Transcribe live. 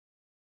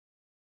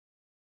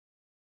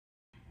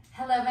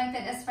Hello, my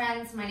fitness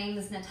friends. My name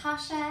is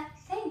Natasha.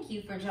 Thank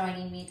you for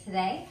joining me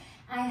today.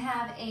 I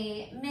have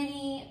a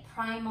mini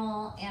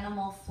Primal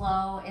Animal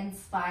Flow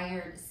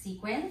inspired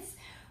sequence.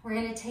 We're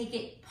going to take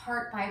it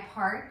part by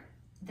part.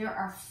 There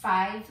are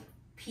 5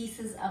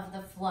 pieces of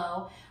the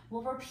flow.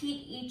 We'll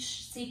repeat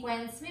each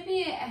sequence,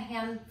 maybe a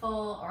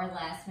handful or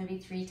less, maybe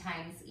 3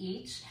 times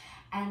each,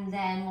 and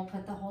then we'll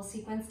put the whole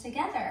sequence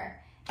together.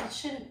 It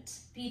shouldn't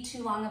be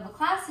too long of a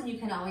class, and you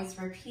can always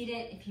repeat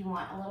it if you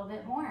want a little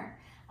bit more.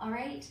 All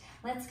right,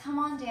 let's come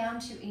on down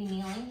to a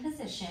kneeling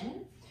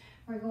position.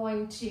 We're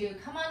going to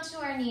come onto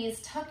our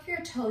knees, tuck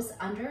your toes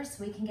under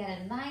so we can get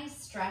a nice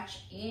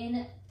stretch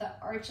in the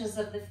arches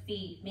of the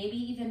feet. Maybe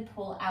even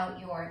pull out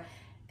your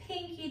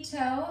pinky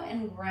toe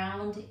and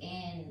ground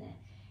in.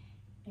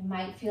 It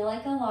might feel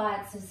like a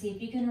lot, so see if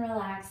you can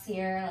relax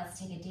here. Let's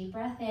take a deep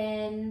breath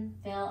in,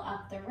 fill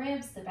up the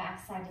ribs, the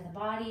back side of the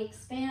body,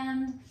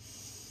 expand.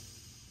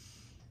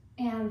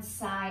 And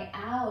sigh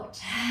out.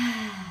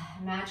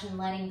 Imagine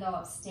letting go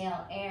of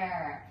stale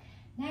air,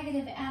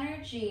 negative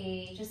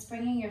energy, just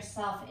bringing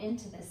yourself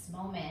into this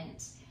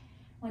moment.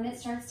 When it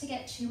starts to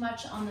get too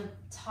much on the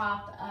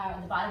top,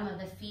 the bottom of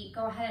the feet,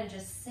 go ahead and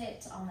just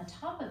sit on the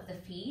top of the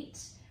feet,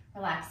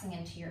 relaxing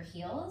into your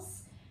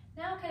heels.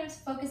 Now kind of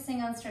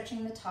focusing on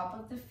stretching the top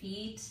of the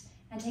feet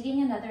and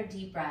taking another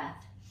deep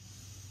breath.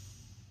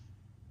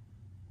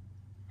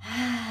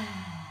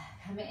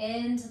 Come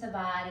into the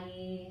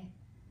body.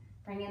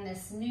 Bring in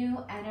this new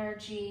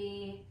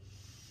energy.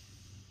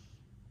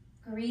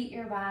 Greet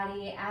your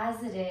body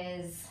as it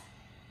is.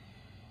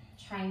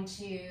 Trying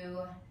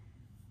to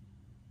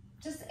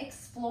just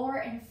explore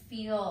and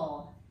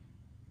feel.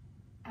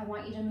 I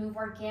want you to move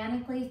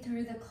organically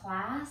through the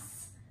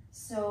class.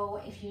 So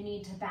if you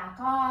need to back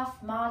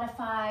off,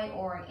 modify,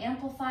 or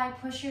amplify,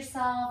 push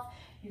yourself,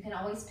 you can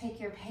always pick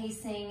your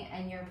pacing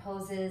and your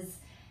poses.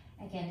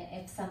 Again,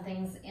 if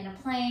something's in a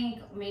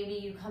plank, maybe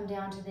you come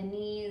down to the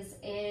knees.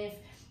 If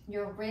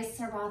your wrists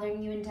are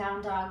bothering you in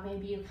down dog,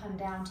 maybe you come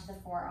down to the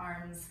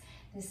forearms.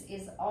 This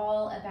is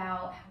all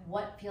about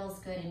what feels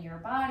good in your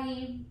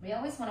body. We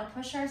always want to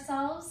push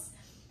ourselves,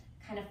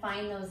 kind of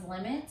find those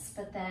limits,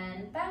 but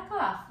then back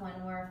off when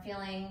we're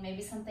feeling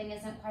maybe something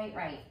isn't quite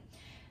right.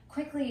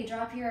 Quickly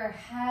drop your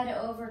head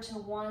over to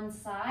one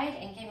side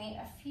and give me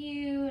a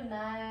few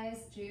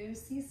nice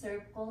juicy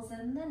circles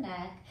in the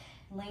neck,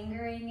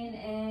 lingering in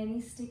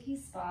any sticky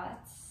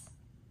spots.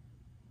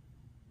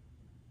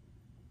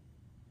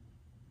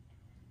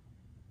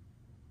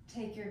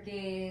 Take your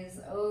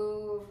gaze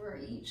over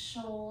each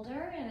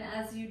shoulder, and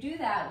as you do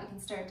that, we can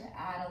start to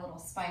add a little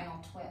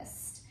spinal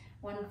twist.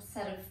 One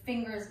set of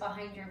fingers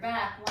behind your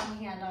back, one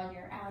hand on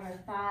your outer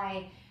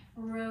thigh.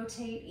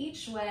 Rotate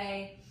each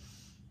way.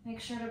 Make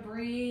sure to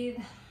breathe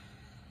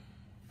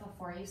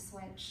before you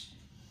switch.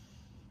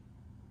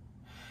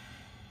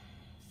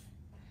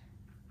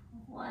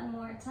 One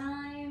more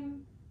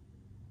time.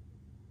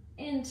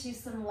 Into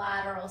some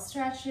lateral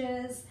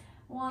stretches.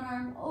 One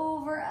arm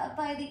over, up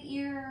by the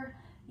ear.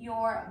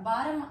 Your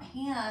bottom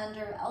hand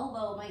or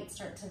elbow might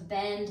start to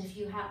bend if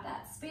you have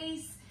that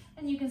space,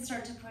 and you can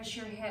start to push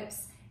your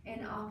hips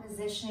in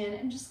opposition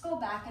and just go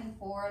back and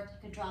forth. You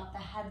could drop the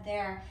head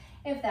there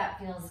if that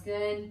feels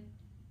good.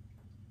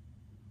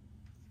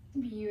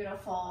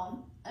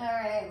 Beautiful. All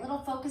right, little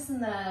focus in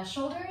the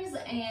shoulders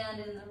and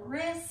in the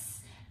wrists.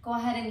 Go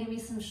ahead and give me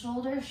some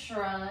shoulder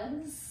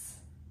shrugs.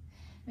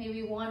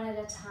 Maybe one at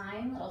a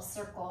time, little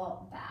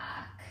circle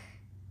back.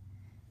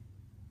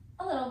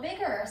 A little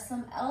bigger,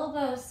 some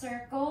elbow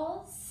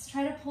circles.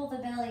 Try to pull the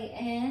belly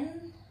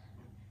in.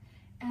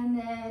 And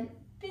then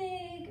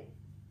big,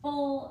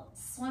 full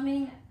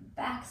swimming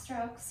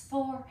backstrokes.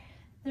 4,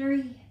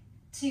 3,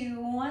 2,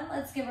 1.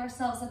 Let's give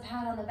ourselves a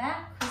pat on the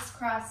back.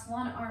 Crisscross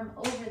one arm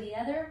over the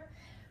other.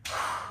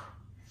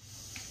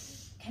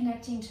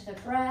 Connecting to the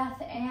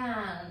breath,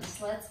 and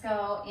let's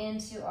go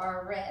into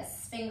our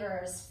wrists.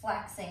 Fingers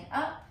flexing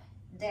up,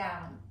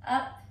 down,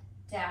 up,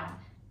 down,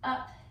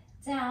 up,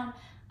 down,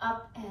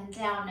 up and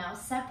down. Now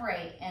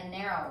separate and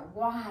narrow,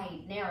 wide,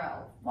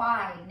 narrow,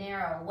 wide,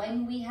 narrow.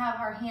 When we have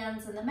our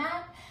hands in the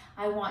mat,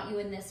 I want you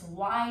in this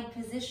wide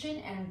position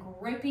and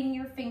gripping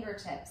your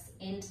fingertips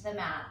into the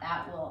mat.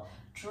 That will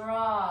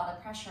draw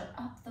the pressure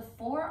up the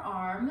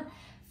forearm,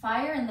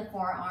 fire in the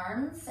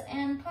forearms,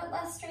 and put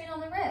less strain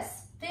on the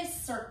wrists.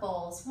 Fist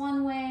circles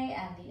one way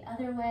and the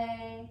other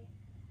way.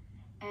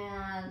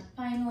 And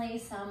finally,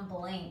 some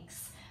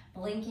blinks.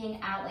 Blinking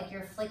out like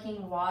you're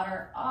flicking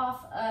water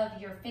off of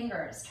your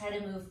fingers. Try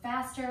to move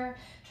faster.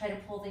 Try to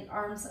pull the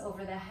arms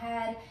over the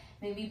head.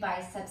 Maybe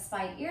biceps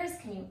by ears.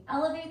 Can you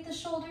elevate the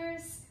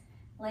shoulders?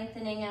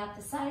 Lengthening out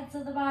the sides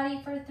of the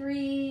body for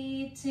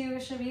 3, 2,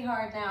 should be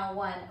hard now,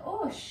 1.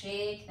 Oh,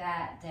 shake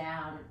that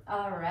down.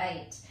 All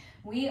right.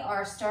 We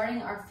are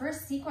starting our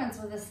first sequence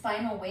with a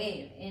spinal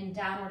wave in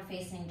downward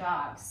facing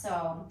dog.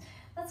 So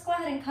let's go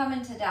ahead and come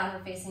into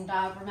downward facing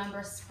dog.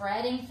 Remember,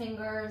 spreading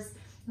fingers,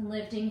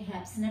 lifting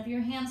hips. And if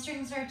your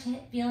hamstrings are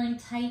feeling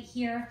tight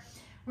here,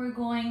 we're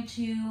going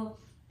to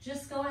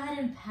just go ahead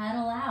and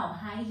pedal out.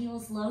 High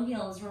heels, low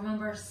heels.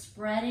 Remember,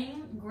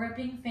 spreading,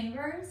 gripping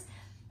fingers.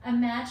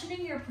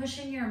 Imagining you're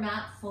pushing your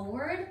mat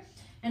forward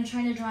and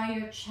trying to draw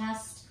your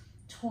chest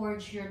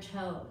towards your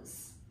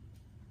toes.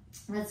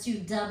 Let's do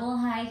double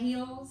high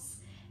heels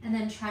and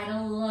then try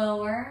to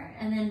lower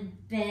and then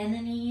bend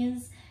the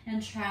knees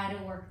and try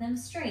to work them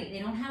straight. They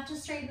don't have to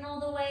straighten all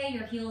the way.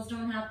 Your heels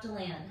don't have to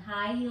land.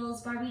 High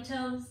heels, Barbie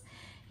toes,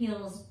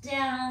 heels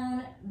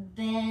down,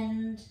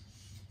 bend,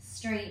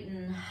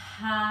 straighten,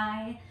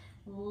 high,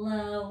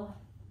 low,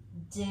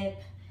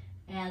 dip,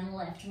 and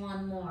lift.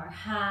 One more,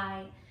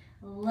 high,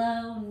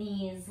 low,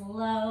 knees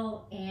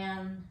low,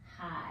 and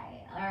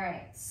high. All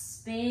right,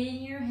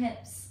 spin your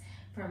hips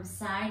from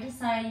side to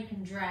side. You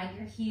can drag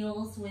your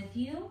heels with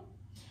you.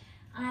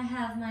 I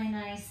have my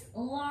nice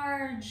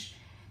large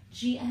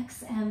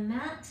GXM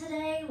mat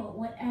today, but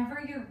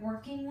whatever you're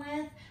working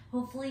with,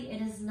 hopefully it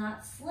is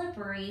not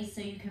slippery, so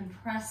you can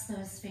press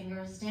those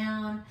fingers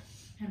down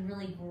and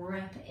really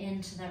grip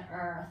into the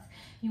earth.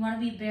 You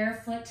want to be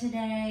barefoot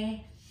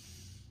today.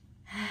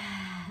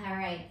 All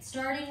right,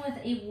 starting with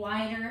a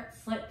wider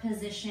foot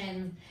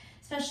position,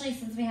 especially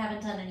since we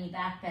haven't done any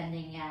back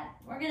bending yet.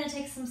 We're going to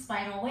take some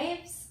spinal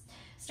waves.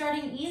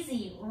 Starting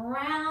easy,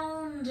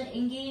 round,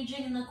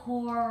 engaging in the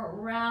core,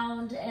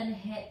 round and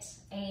hit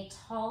a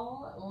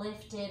tall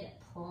lifted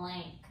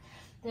plank.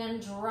 Then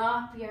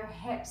drop your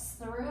hips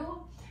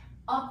through,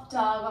 up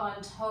dog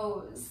on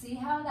toes. See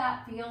how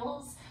that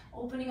feels?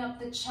 Opening up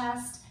the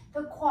chest,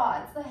 the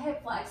quads, the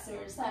hip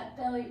flexors, that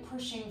belly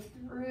pushing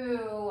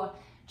through,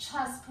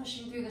 chest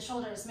pushing through the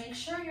shoulders. Make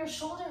sure your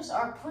shoulders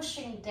are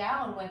pushing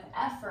down with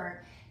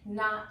effort,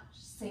 not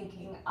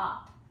sinking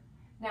up.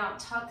 Now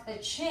tuck the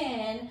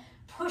chin,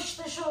 push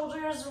the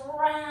shoulders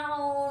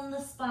around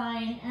the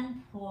spine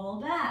and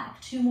pull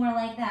back. Two more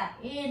like that.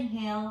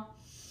 Inhale.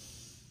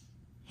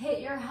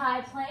 Hit your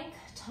high plank,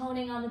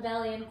 toning on the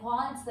belly and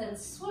quads, then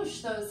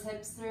swoosh those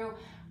hips through,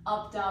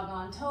 up dog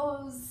on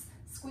toes.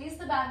 Squeeze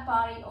the back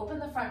body, open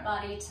the front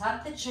body,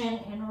 tuck the chin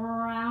and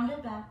round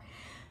it back.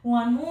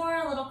 One more,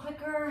 a little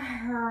quicker,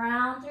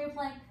 round through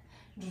plank,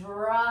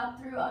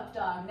 drop through up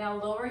dog. Now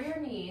lower your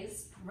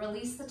knees,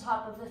 release the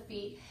top of the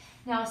feet.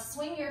 Now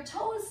swing your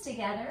toes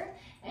together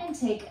and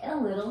take a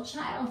little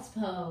child's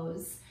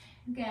pose.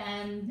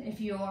 Again, if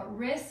your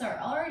wrists are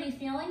already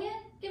feeling it,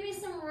 give me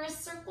some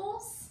wrist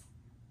circles.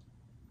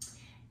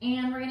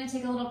 And we're gonna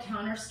take a little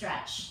counter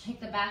stretch.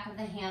 Take the back of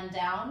the hand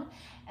down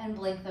and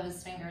blink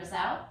those fingers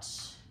out.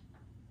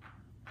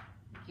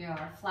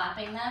 You're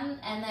flapping them,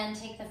 and then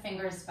take the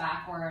fingers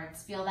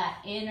backwards. Feel that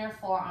inner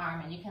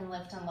forearm, and you can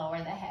lift and lower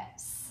the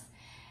hips.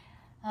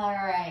 All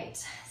right,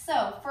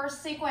 so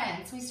first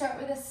sequence, we start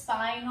with a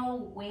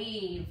spinal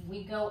wave.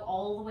 We go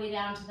all the way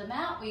down to the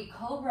mat. We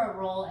cobra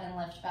roll and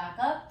lift back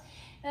up.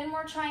 Then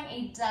we're trying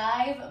a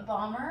dive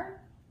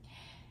bomber.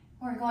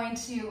 We're going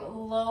to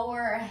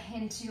lower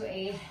into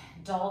a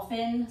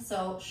dolphin,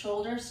 so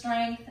shoulder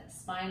strength,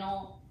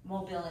 spinal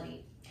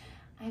mobility.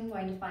 I'm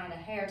going to find a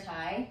hair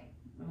tie,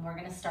 and we're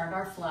gonna start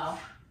our flow.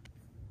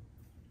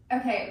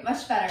 Okay,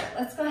 much better.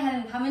 Let's go ahead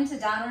and come into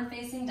downward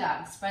facing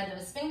dog. Spread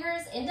those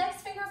fingers,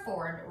 index finger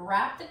forward,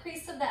 wrap the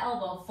crease of the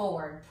elbow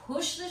forward,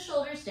 push the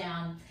shoulders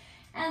down,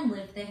 and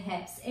lift the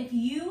hips. If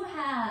you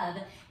have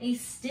a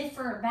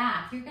stiffer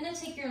back, you're gonna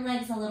take your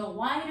legs a little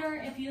wider.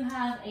 If you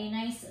have a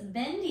nice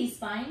bendy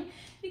spine,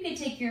 you could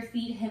take your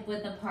feet hip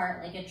width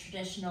apart like a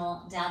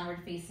traditional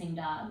downward facing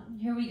dog.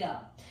 Here we go.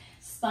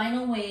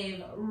 Spinal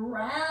wave,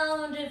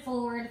 round it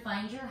forward,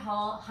 find your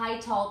high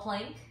tall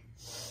plank.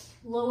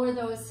 Lower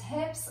those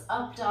hips,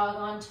 up dog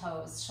on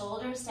toes,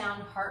 shoulders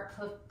down, heart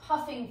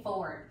puffing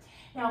forward.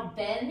 Now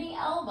bend the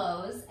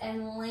elbows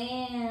and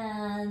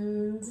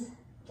land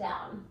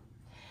down.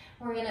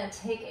 We're gonna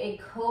take a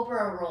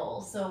cobra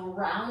roll, so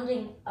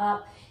rounding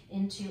up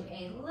into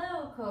a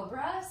low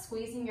cobra,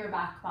 squeezing your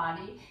back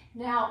body.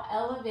 Now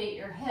elevate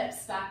your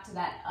hips back to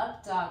that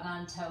up dog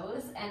on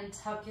toes and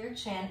tuck your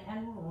chin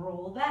and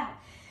roll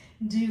back.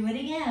 Do it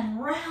again,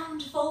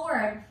 round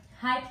forward,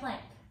 high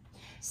plank.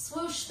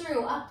 Swoosh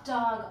through, up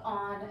dog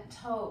on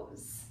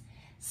toes.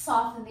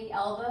 Soften the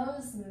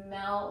elbows,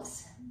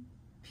 melt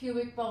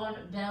pubic bone,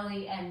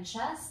 belly, and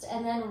chest,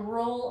 and then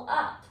roll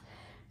up.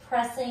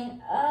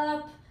 Pressing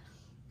up,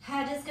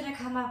 head is gonna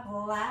come up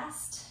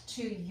last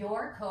to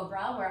your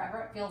cobra, wherever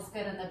it feels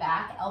good in the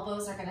back.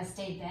 Elbows are gonna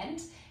stay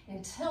bent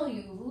until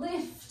you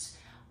lift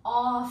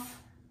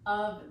off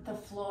of the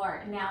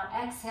floor. Now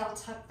exhale,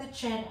 tuck the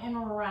chin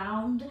and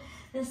round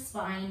the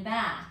spine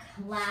back.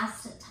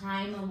 Last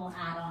time, and we'll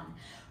add on.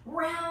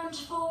 Round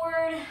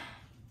forward,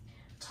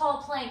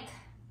 tall plank,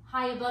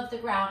 high above the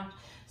ground.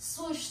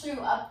 Swoosh through,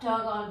 up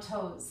dog on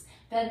toes.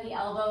 Bend the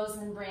elbows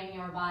and bring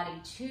your body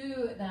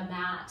to the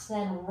mat.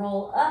 Then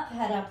roll up,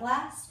 head up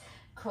last.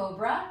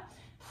 Cobra.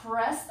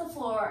 Press the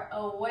floor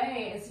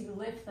away as you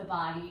lift the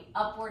body.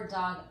 Upward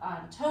dog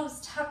on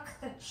toes. Tuck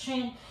the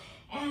chin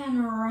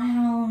and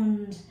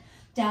round.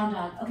 Down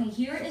dog. Okay,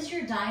 here is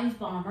your dive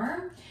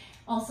bomber,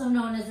 also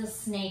known as a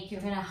snake.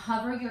 You're gonna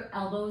hover your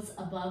elbows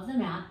above the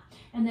mat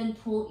and then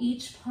pull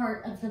each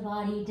part of the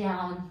body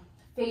down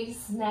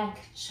face, neck,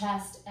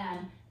 chest,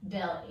 and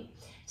belly.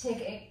 Take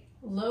a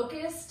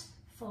locust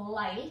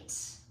flight.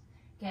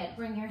 Good,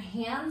 bring your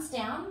hands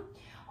down.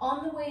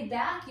 On the way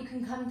back, you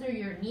can come through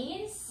your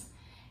knees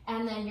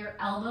and then your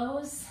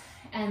elbows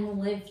and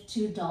lift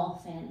to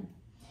dolphin.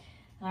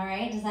 All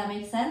right, does that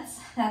make sense?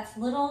 That's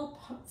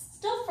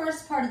still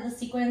first part of the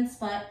sequence,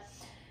 but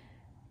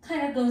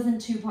kind of goes in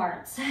two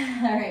parts. All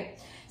right,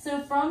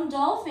 so from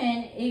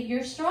dolphin, if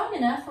you're strong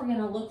enough, we're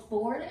gonna look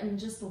forward and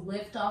just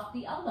lift off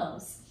the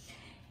elbows.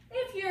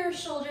 If your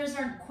shoulders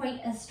aren't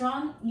quite as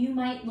strong, you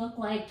might look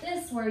like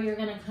this, where you're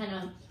gonna kind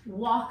of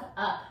walk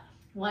up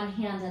one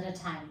hand at a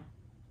time.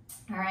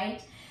 All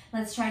right,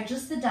 let's try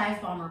just the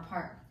dive bomber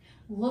part.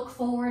 Look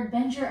forward,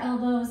 bend your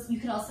elbows. You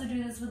could also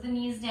do this with the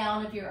knees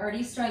down. If you're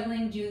already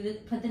struggling,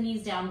 put the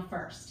knees down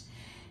first.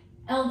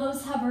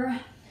 Elbows hover,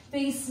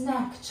 face,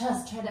 neck,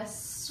 chest, try to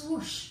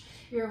swoosh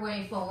your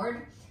way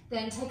forward.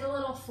 Then take a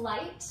little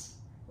flight,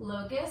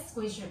 locust,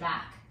 squeeze your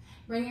back.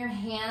 Bring your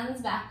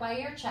hands back by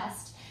your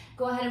chest.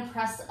 Go ahead and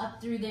press up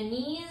through the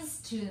knees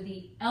to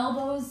the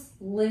elbows,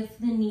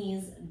 lift the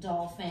knees,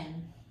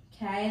 dolphin.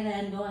 Okay,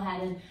 then go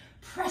ahead and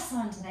press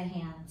onto the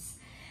hands.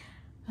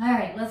 All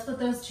right, let's put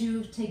those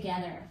two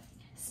together.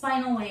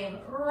 Spinal wave,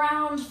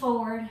 round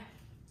forward,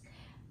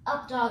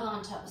 up dog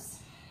on toes.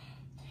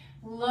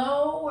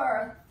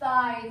 Lower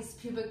thighs,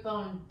 pubic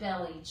bone,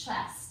 belly,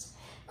 chest.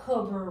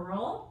 Cobra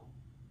roll,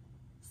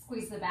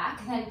 squeeze the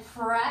back, then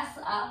press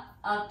up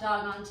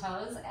dog on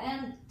toes,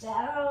 and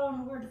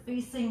downward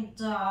facing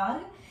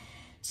dog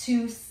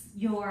to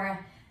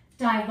your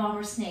dive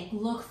bomber snake.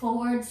 Look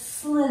forward,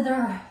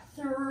 slither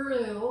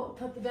through,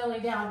 put the belly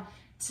down,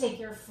 take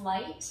your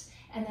flight,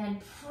 and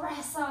then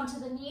press onto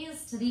the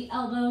knees to the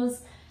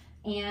elbows,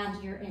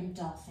 and you're in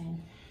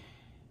dolphin.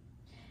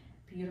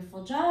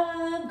 Beautiful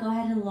job. Go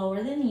ahead and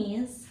lower the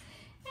knees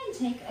and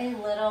take a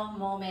little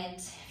moment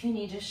if you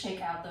need to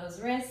shake out those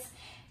wrists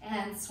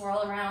and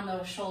swirl around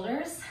those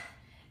shoulders.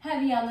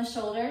 Heavy on the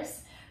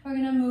shoulders. We're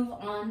gonna move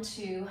on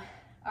to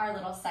our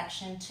little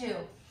section 2.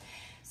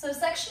 So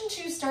section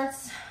 2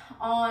 starts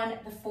on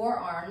the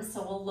forearms,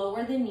 so we'll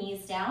lower the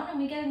knees down and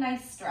we get a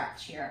nice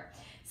stretch here.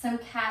 Some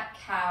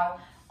cat-cow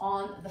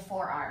on the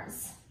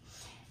forearms.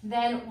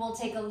 Then we'll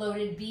take a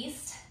loaded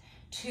beast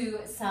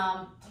to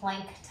some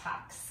plank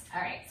tucks.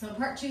 All right, so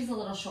part 2 is a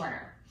little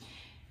shorter.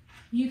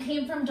 You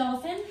came from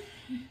dolphin,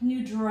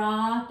 you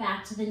draw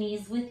back to the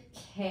knees with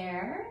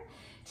care.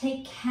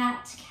 Take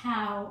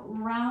cat-cow,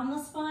 round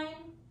the spine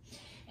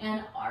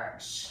and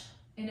arch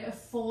in a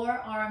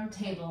forearm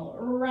table,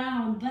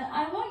 round. But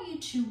I want you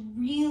to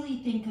really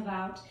think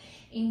about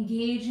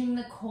engaging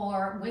the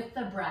core with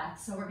the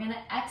breath. So we're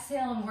gonna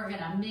exhale and we're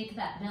gonna make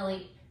that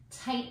belly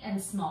tight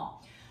and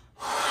small.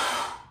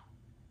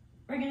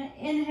 We're gonna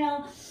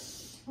inhale,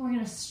 we're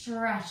gonna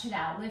stretch it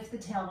out, lift the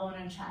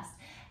tailbone and chest.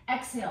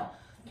 Exhale,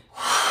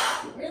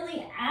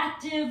 really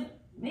active,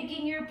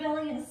 making your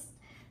belly as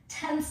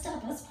tensed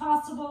up as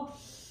possible,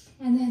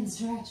 and then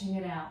stretching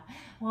it out.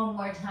 One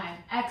more time,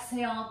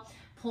 exhale,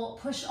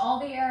 push all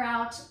the air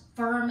out,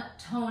 firm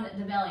tone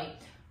the belly.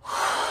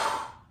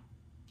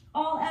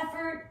 All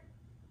effort,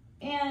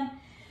 and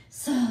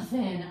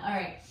soften. All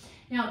right,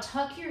 now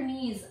tuck your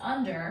knees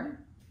under.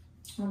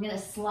 We're gonna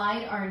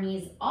slide our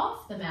knees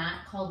off the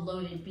mat, called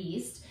loaded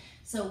beast.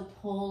 So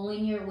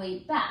pulling your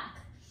weight back.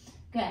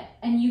 Good,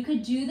 and you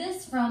could do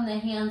this from the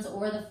hands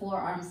or the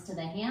forearms to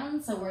the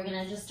hands. So we're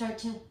gonna just start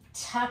to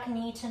tuck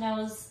knee to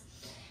nose.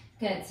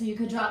 Good, so you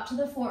could drop to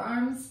the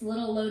forearms,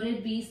 little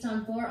loaded beast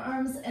on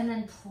forearms, and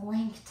then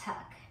plank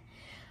tuck.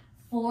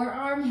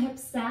 Forearm,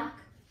 hips back,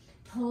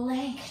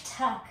 plank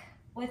tuck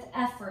with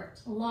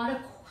effort. A lot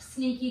of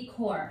sneaky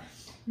core.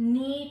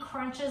 Knee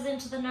crunches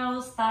into the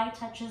nose, thigh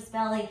touches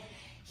belly,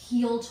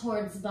 heel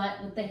towards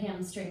butt with the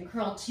hamstring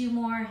curl. 2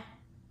 more,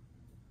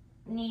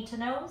 knee to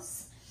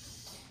nose.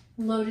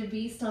 Loaded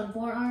beast on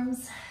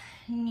forearms,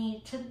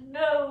 knee to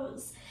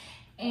nose,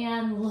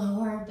 and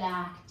lower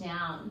back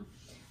down.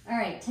 All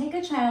right, take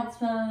a child's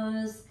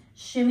pose,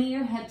 shimmy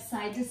your hips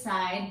side to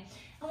side,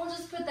 and we'll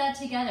just put that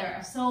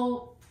together.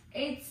 So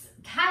it's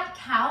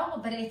cat-cow,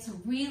 but it's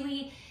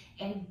really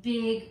a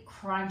big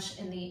crunch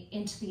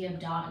into the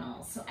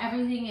abdominals. So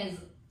everything is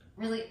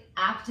really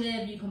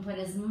active. You can put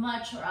as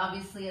much or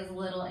obviously as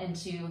little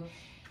into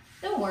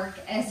the work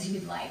as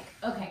you'd like.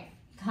 Okay,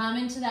 come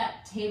into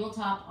that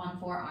tabletop on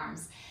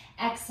forearms.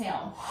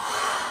 Exhale,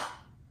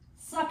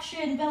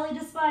 suction, belly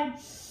to spine,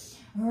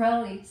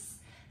 release.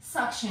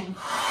 Suction,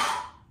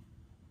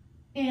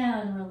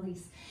 and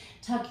release.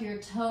 Tuck your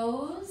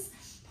toes,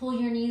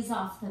 pull your knees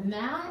off the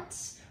mat,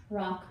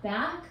 rock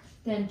back,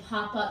 then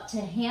pop up to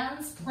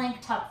hands,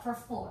 plank tuck for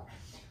 4.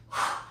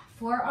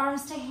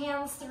 Forearms to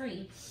hands,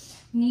 3.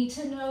 Knee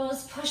to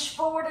nose, push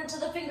forward into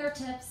the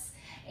fingertips,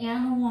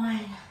 and 1.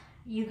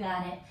 You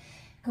got it.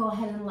 Go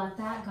ahead and let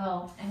that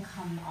go and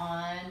come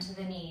on to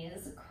the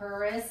knees.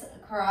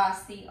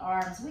 Crisscross the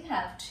arms. We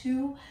have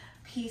 2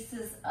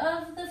 pieces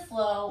of the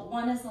flow.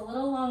 One is a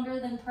little longer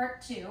than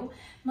part 2.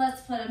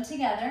 Let's put them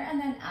together and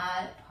then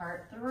add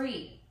part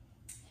 3.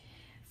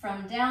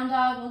 From down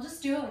dog, we'll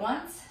just do it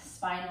once.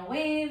 spinal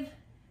wave,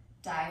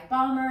 dive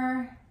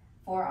bomber,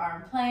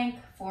 forearm plank,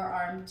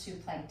 forearm to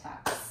plank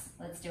tucks.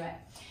 Let's do it.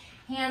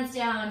 Hands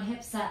down,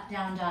 hips up,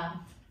 down dog.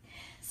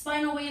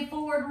 Spinal wave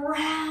forward,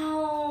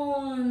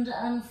 round,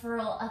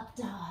 unfurl, up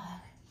dog.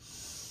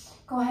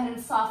 Go ahead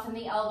and soften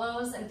the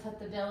elbows and put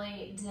the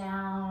belly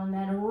down,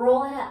 then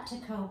roll it up to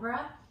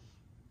cobra.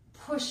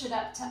 Push it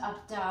up to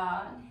up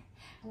dog.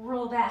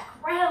 Roll back,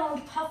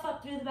 round, puff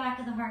up through the back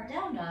of the heart,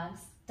 down dogs.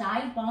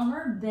 Dive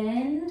bomber,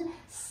 bend,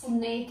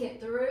 snake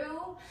it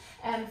through,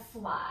 and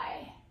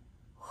fly.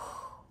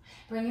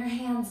 Bring your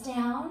hands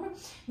down.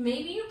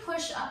 Maybe you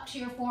push up to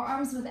your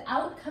forearms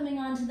without coming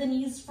onto the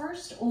knees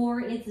first, or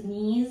it's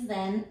knees,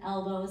 then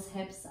elbows,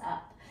 hips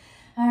up.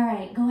 All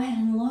right, go ahead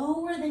and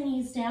lower the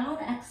knees down.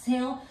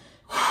 Exhale,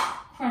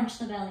 crunch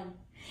the belly.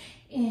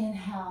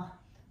 Inhale,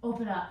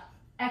 open up.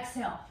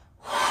 Exhale,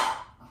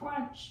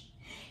 crunch.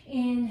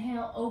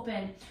 Inhale,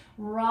 open.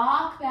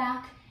 Rock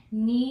back,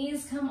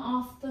 knees come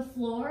off the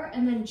floor,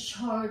 and then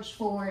charge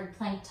forward,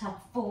 plank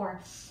tuck, 4.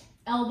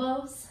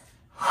 Elbows,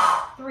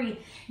 3.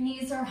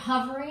 Knees are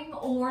hovering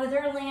or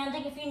they're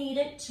landing if you need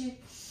it, 2.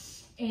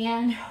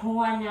 And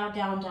 1, now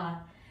down dog.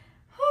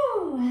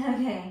 Whew,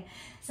 okay,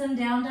 some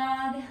down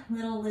dog,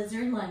 little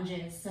lizard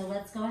lunges. So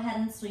let's go ahead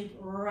and sweep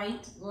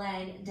right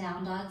leg,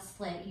 down dog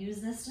split.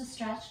 Use this to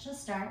stretch to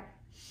start.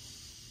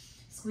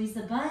 Squeeze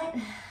the butt,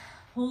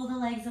 pull the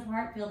legs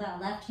apart, feel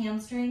that left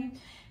hamstring.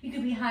 You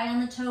could be high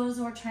on the toes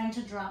or trying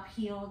to drop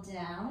heel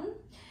down.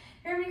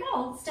 Here we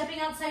go, stepping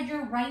outside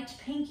your right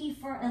pinky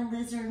for a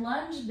lizard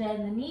lunge.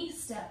 Bend the knee,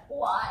 step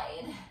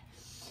wide.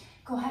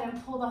 Go ahead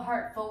and pull the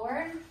heart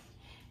forward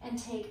and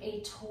take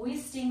a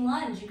twisting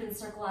lunge. You can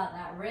circle out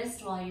that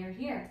wrist while you're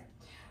here.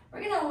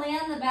 We're gonna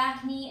land the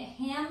back knee,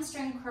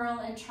 hamstring curl,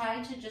 and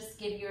try to just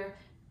give your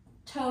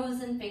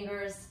toes and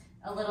fingers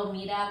a little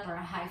meet up or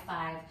a high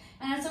five.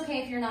 And it's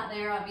okay if you're not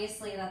there,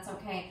 obviously, that's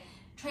okay.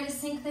 Try to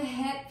sink the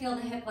hip, feel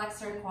the hip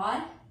flexor and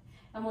quad,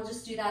 and we'll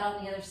just do that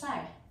on the other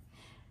side.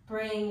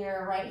 Bring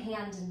your right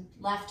hand and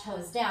left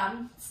toes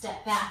down,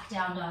 step back,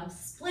 down dog,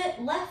 split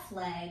left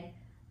leg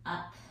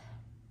up.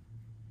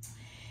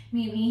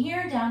 Meet me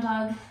here, down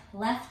dog,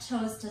 left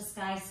toes to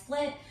sky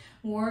split.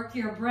 Work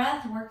your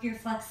breath, work your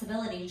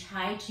flexibility.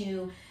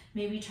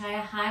 Maybe try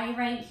a high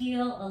right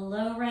heel, a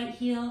low right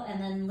heel, and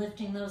then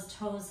lifting those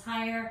toes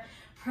higher,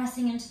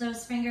 pressing into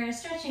those fingers,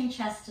 stretching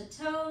chest to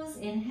toes.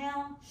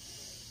 Inhale,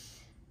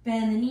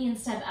 bend the knee and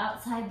step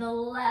outside the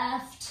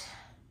left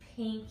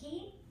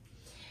pinky.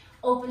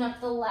 Open up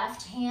the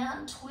left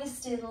hand,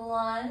 twisted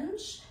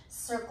lunge,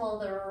 circle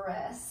the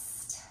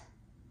wrist,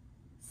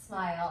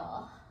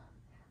 smile.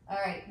 All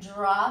right,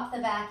 drop the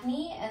back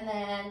knee and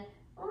then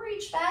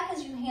reach back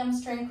as you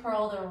hamstring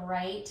curl the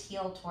right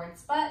heel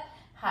towards butt.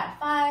 High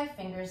five,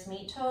 fingers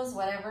meet toes,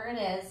 whatever it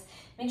is.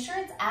 Make sure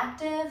it's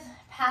active,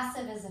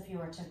 passive as if you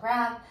were to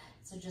grab,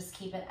 so just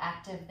keep it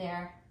active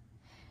there.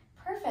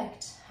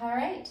 Perfect, all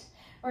right.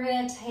 We're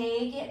gonna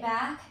take it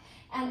back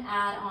and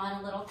add on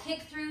a little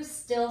kick through,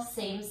 still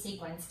same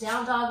sequence.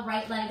 Down dog,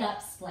 right leg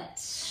up, split.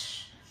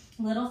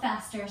 A little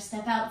faster,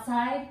 step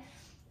outside.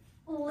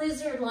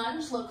 Lizard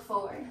lunge, look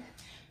forward.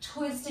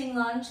 Twisting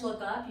lunge,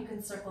 look up, you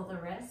can circle the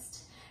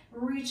wrist.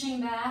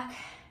 Reaching back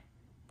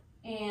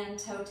and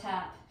toe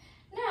tap.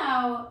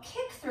 Now,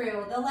 kick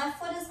through. The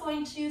left foot is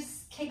going to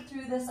kick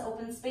through this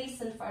open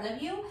space in front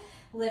of you.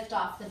 Lift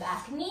off the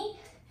back knee,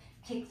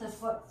 kick the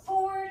foot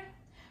forward,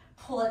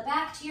 pull it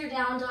back to your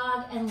down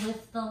dog and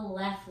lift the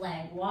left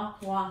leg.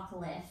 Walk, walk,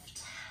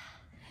 lift.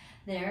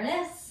 There it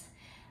is.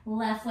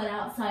 Left foot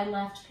outside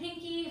left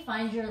pinky.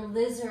 Find your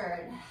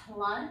lizard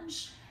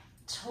lunge.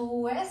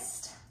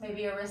 Twist,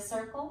 maybe a wrist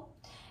circle.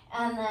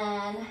 And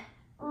then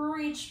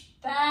reach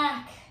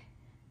back.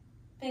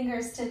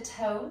 Fingers to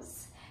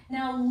toes.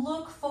 Now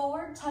look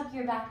forward, tuck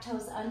your back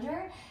toes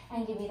under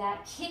and give me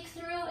that kick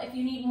through. If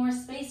you need more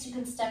space, you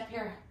can step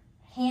your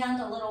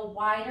hand a little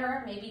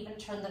wider, maybe even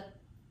turn the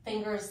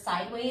fingers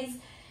sideways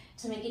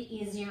to make it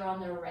easier on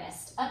the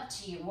wrist. Up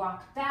to you,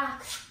 walk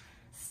back,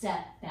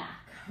 step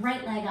back.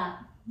 Right leg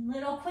up,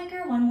 little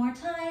quicker, one more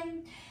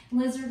time.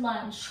 Lizard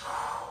lunge.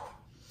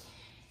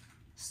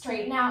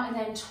 Straighten out and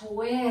then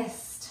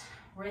twist.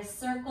 Wrist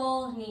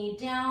circle, knee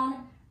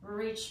down,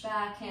 reach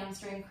back,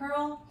 hamstring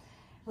curl.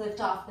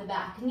 Lift off the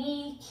back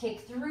knee,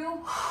 kick through.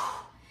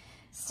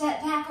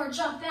 Step back or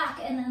jump back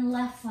and then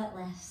left foot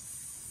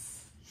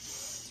lifts.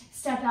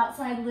 Step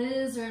outside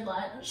lizard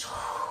lunge.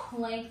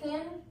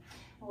 Lengthen,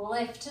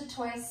 lift to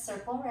twist,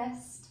 circle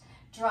wrist.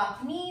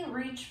 Drop knee,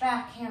 reach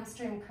back,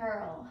 hamstring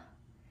curl.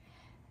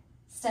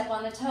 Step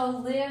on the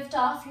toe, lift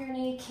off your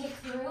knee, kick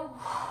through.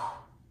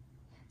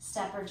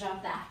 Step or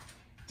jump back,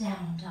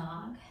 down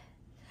dog.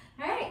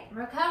 All right,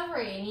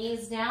 recovery,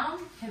 knees down.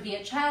 Could be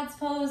a child's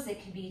pose,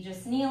 it could be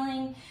just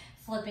kneeling,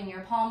 flipping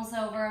your palms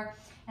over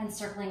and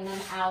circling them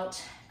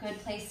out. Good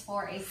place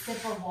for a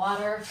sip of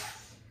water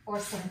or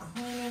some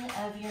cleaning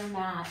of your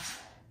mat.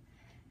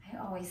 I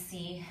always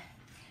see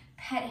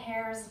pet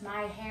hairs,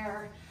 my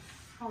hair,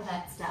 all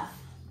that stuff.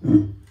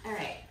 All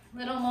right,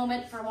 little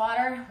moment for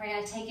water. We're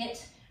gonna take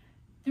it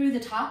through the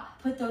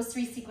top, put those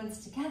 3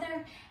 sequences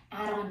together,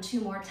 add on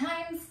 2 more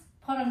times,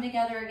 put them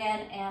together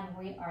again, and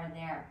we are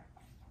there.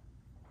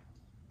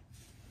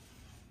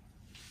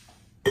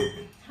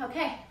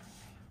 Okay.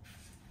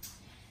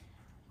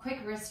 Quick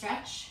wrist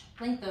stretch,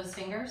 link those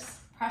fingers,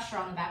 pressure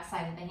on the back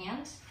side of the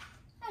hand,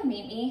 and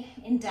meet me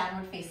in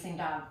downward facing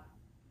dog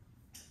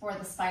or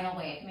the spinal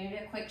wave, maybe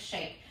a quick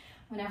shake.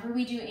 Whenever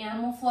we do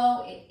animal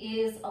flow, it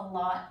is a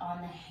lot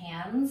on the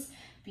hands.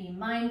 Be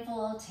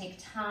mindful, take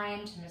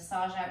time to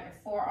massage out your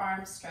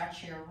forearms,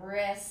 stretch your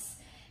wrists.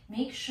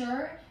 Make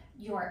sure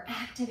you're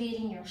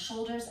activating your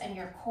shoulders and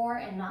your core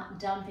and not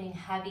dumping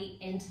heavy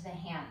into the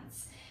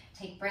hands.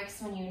 Take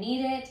breaks when you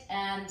need it,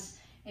 and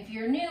if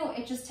you're new,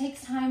 it just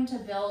takes time to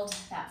build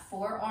that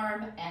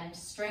forearm and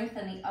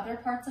strengthen the other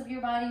parts of your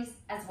bodies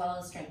as well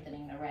as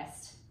strengthening the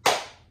wrist.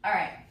 All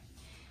right,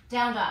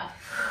 down dog.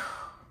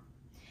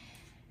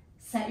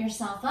 Set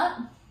yourself up,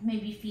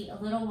 maybe feet a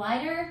little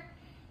wider.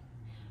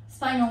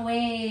 Spinal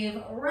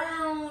wave,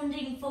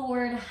 rounding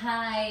forward,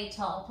 high,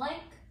 tall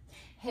plank.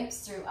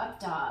 Hips through up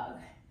dog.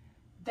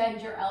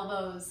 Bend your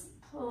elbows,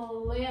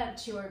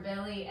 plant your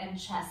belly and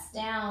chest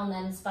down,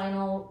 then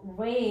spinal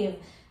wave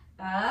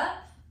up.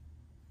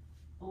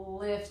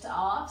 Lift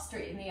off,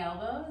 straighten the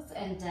elbows,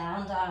 and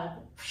down dog.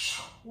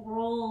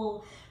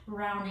 Roll,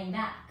 rounding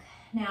back.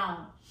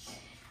 Now,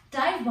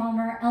 dive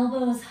bomber,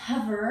 elbows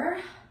hover,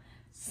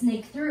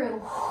 snake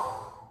through.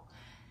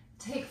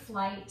 Take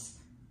flight.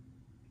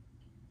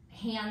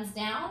 Hands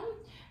down,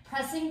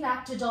 pressing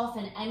back to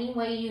dolphin any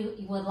way you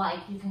would like.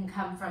 You can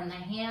come from the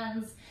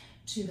hands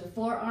to the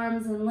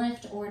forearms and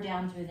lift, or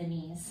down through the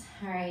knees.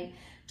 All right,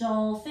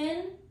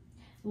 dolphin,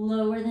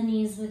 lower the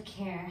knees with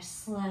care,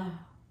 slow.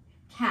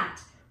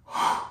 Cat,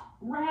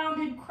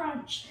 rounded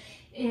crunch.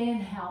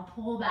 Inhale,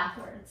 pull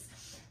backwards.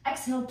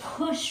 Exhale,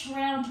 push,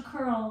 round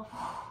curl.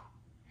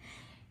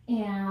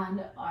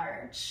 And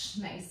arch,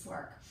 nice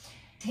work.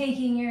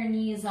 Taking your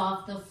knees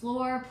off the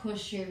floor,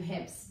 push your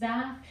hips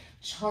back,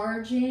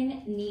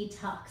 charging, knee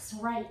tucks,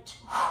 right.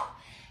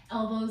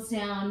 Elbows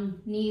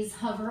down, knees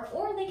hover,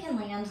 or they can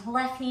land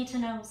left knee to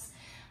nose.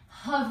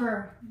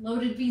 Hover,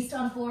 loaded beast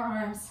on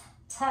forearms,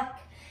 tuck,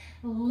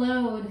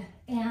 load,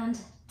 and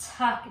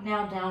tuck.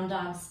 Now down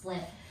dog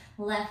split,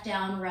 left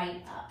down,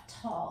 right up,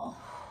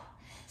 tall.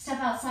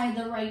 Step outside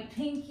the right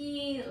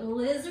pinky,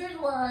 lizard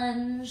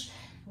lunge,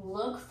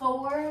 look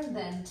forward,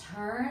 then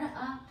turn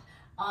up.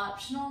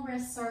 Optional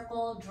wrist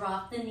circle,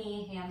 drop the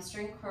knee,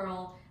 hamstring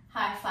curl,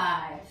 high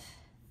five.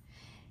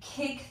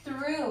 Kick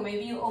through,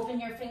 maybe you open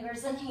your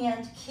fingers and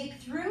hand, kick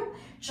through,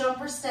 jump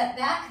or step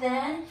back,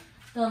 then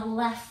the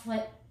left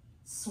foot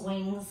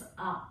swings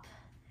up.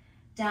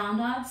 Down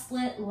dog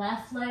split,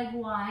 left leg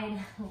wide,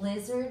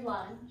 lizard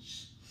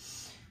lunge.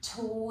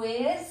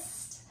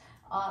 Twist,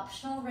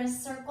 optional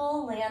wrist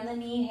circle, land the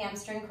knee,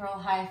 hamstring curl,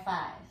 high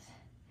five.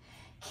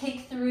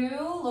 Kick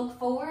through, look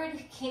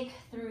forward, kick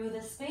through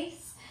the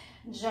space,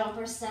 jump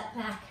or step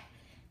back,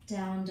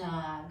 down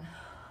dog.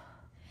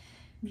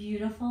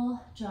 Beautiful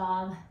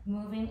job.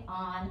 Moving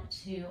on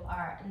to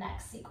our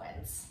next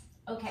sequence.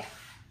 Okay,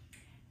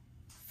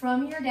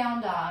 from your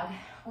down dog,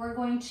 we're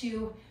going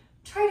to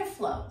try to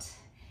float.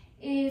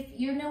 If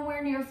you're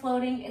nowhere near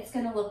floating, it's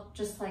gonna look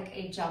just like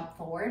a jump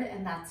forward,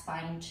 and that's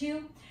fine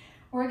too.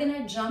 We're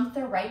gonna jump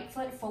the right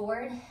foot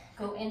forward,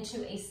 go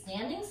into a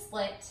standing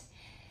split,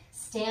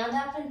 stand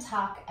up and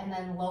tuck, and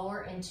then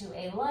lower into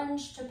a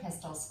lunge to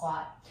pistol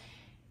squat.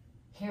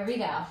 Here we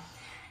go.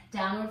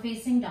 Downward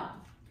facing dog.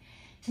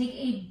 Take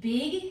a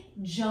big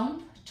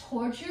jump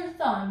towards your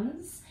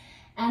thumbs,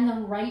 and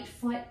the right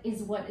foot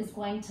is what is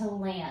going to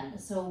land.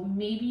 So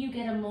maybe you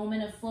get a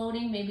moment of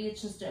floating, maybe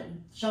it's just a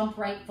jump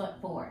right foot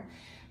forward.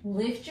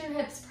 Lift your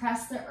hips,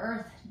 press the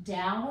earth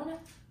down.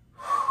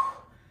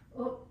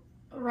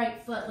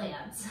 Right foot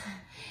lands.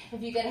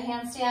 If you get a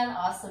handstand,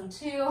 awesome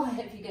too.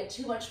 If you get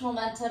too much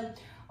momentum,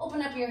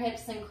 open up your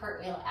hips and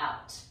cartwheel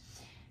out.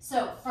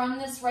 So from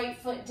this right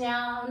foot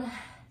down,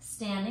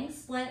 standing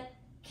split,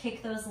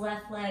 kick those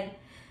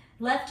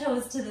left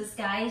toes to the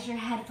sky as your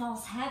head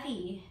falls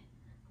heavy.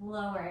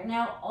 Lower.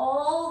 Now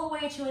all the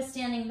way to a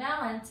standing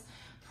balance,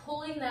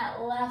 pulling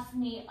that left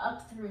knee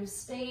up through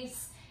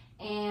space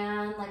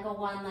and like a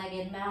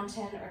one-legged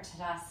mountain or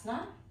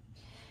Tadasana.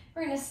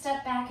 We're going to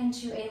step back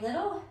into a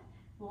little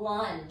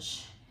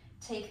lunge.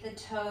 Take the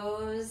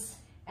toes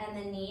and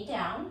the knee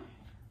down.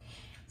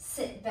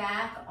 Sit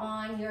back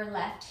on your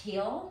left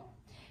heel.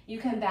 You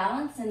can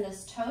balance in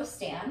this toe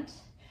stand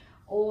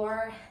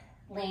or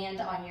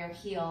land on your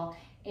heel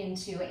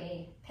into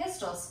a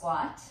pistol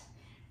squat.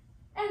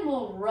 And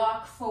we'll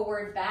rock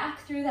forward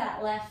back through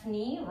that left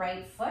knee,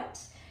 right foot.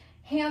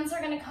 Hands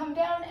are gonna come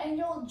down and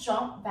you'll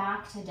jump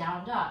back to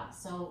down dog.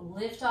 So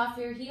lift off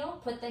your heel,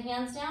 put the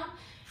hands down,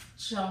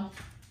 jump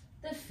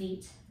the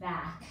feet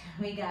back.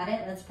 We got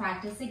it, let's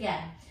practice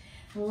again.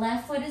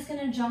 Left foot is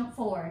gonna jump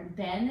forward,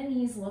 bend the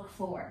knees, look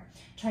forward.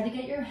 Try to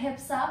get your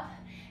hips up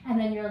and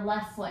then your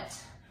left foot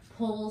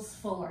pulls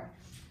forward.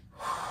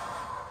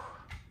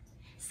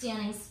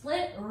 Standing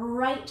split,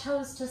 right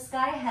toes to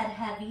sky, head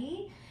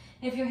heavy.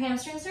 If your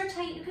hamstrings are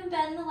tight, you can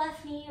bend the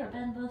left knee or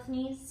bend both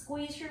knees.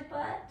 Squeeze your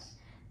butt.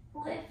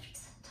 Lift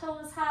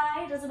toes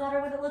high. Doesn't matter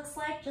what it looks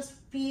like. Just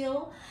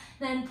feel.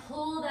 Then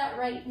pull that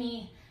right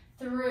knee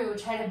through.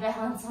 Try to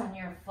balance on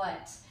your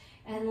foot.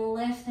 And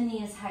lift the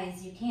knee as high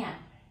as you can.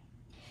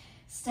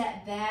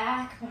 Step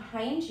back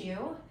behind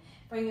you.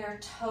 Bring your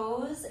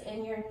toes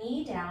and your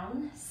knee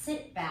down.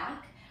 Sit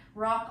back.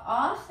 Rock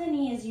off the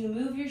knee as you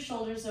move your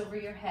shoulders over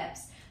your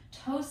hips.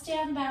 Toe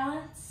stand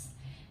balance.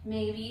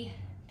 Maybe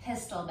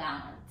pistol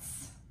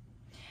balance.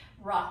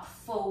 Rock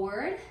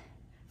forward.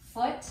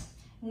 Foot,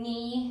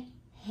 knee,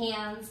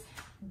 hands,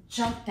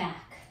 jump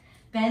back.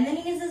 Bend the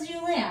knees as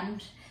you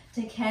land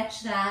to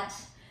catch that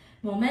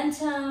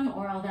momentum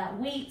or all that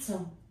weight.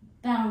 So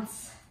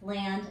bounce,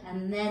 land,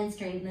 and then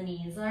straighten the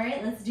knees. All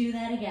right, let's do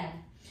that again.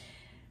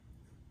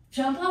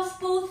 Jump off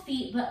both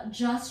feet, but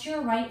just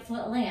your right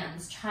foot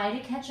lands. Try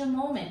to catch a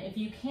moment, if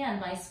you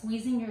can, by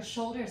squeezing your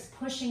shoulders,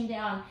 pushing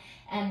down,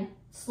 and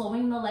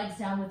slowing the legs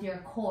down with your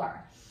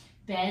core.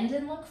 Bend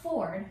and look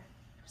forward.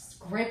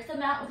 Grip the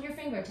mat with your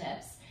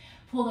fingertips.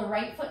 Pull the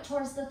right foot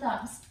towards the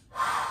thumbs.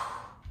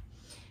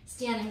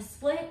 Standing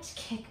split,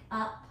 kick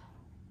up.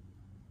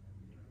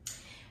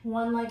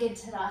 One-legged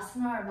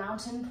Tadasana or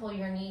mountain. Pull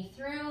your knee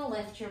through,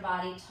 lift your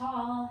body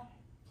tall.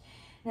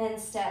 Then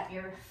step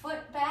your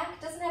foot back.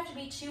 Doesn't have to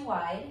be too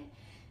wide.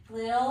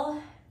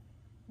 Little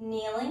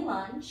kneeling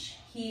lunge.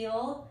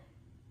 Heel,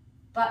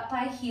 butt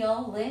by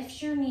heel.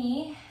 Lift your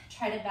knee.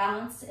 Try to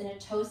balance in a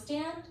toe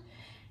stand.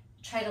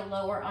 Try to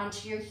lower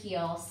onto your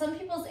heel. Some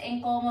people's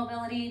ankle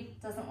mobility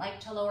doesn't like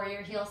to lower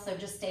your heel, so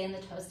just stay in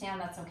the toe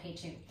stand. That's okay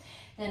too.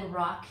 Then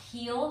rock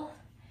heel,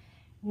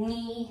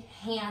 knee,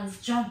 hands,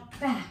 jump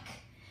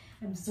back.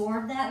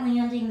 Absorb that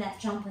landing, that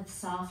jump with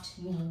soft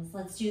knees.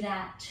 Let's do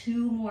that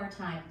 2 more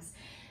times.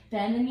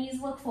 Bend the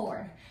knees, look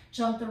forward.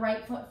 Jump the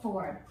right foot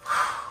forward.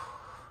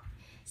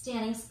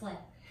 Standing split.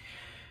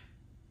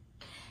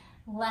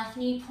 Left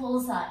knee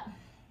pulls up.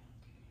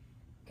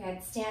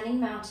 Good, standing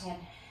mountain.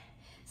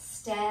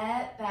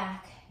 Step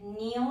back,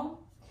 kneel,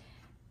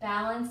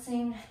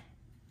 balancing,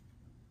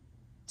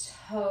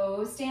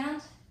 toe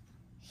stand,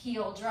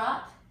 heel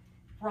drop,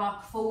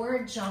 rock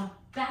forward, jump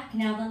back.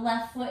 Now the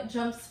left foot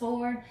jumps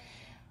forward.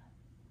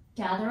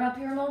 Gather up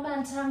your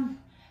momentum,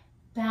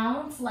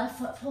 bounce, left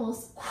foot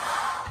pulls.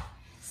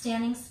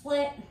 Standing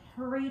split,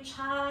 reach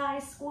high,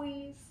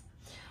 squeeze.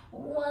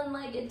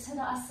 One-legged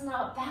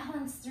Tadasana,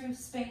 balance through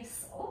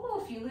space.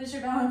 Oh, if you lose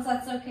your balance,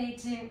 that's okay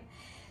too.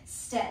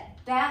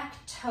 Step back,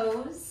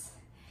 toes,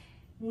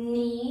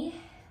 knee,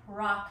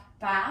 rock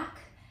back,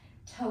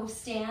 toe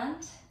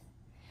stand,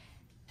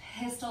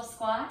 pistol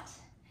squat.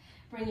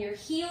 Bring your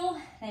heel,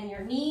 then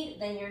your knee,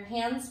 then your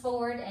hands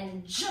forward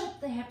and jump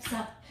the hips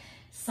up,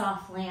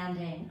 soft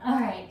landing. All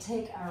right,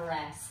 take a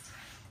rest.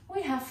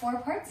 We have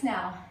 4 parts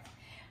now.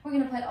 We're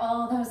gonna put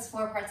all those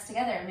 4 parts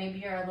together. Maybe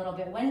you're a little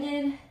bit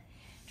winded,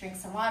 drink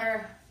some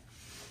water,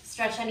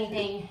 stretch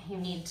anything you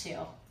need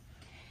to.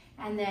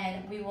 And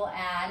then we will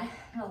add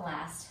the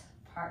last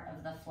part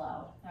of the flow.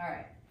 All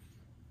right.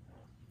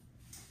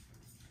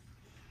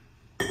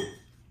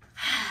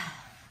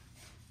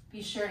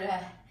 Be sure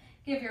to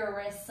give your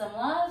wrists some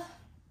love.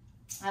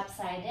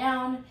 Upside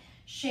down,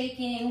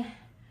 shaking,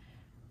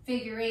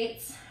 figure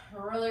eights,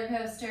 roller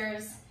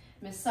coasters,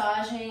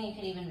 massaging. You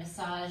can even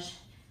massage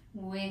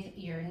with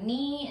your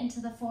knee into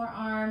the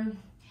forearm.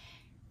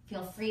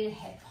 Feel free to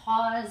hit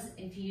pause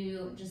if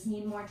you just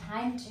need more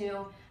time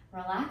to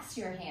relax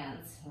your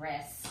hands,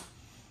 wrists.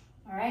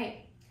 All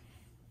right,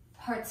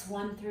 parts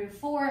 1 through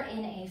 4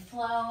 in a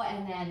flow,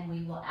 and then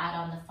we will add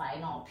on the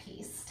final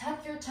piece.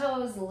 Tuck your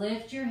toes,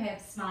 lift your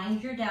hips,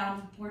 find your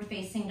downward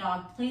facing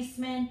dog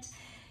placement,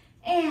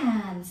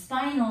 and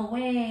spinal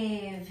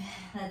wave.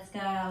 Let's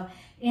go.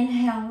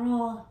 Inhale,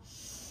 roll,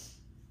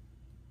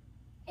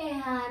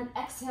 and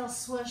exhale,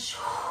 swoosh.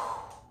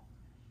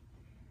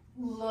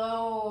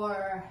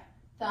 Lower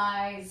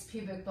thighs,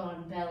 pubic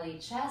bone, belly,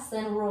 chest,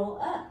 then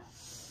roll up.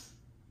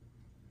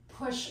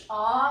 Push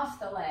off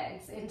the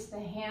legs into the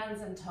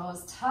hands and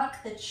toes.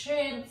 Tuck the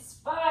chin,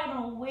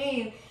 spinal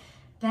wave,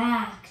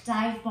 back,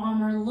 dive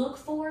bomber. Look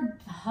forward,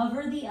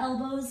 hover the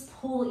elbows,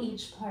 pull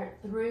each part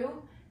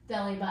through.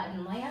 Belly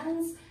button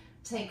lands.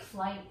 Take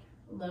flight,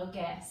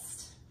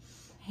 locust.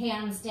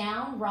 Hands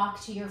down,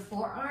 rock to your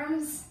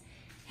forearms.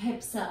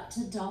 Hips up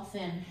to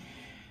dolphin.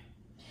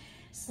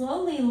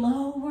 Slowly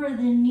lower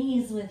the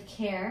knees with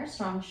care.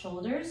 Strong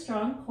shoulders,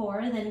 strong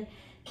core. Then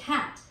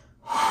cat.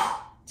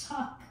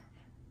 Tuck.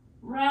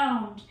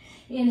 Round.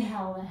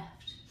 Inhale,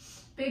 lift.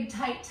 Big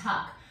tight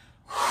tuck.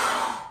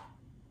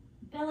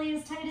 Belly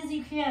as tight as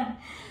you can.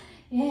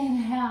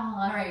 Inhale.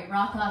 All right,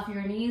 rock off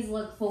your knees.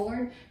 Look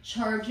forward.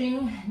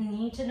 Charging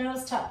knee to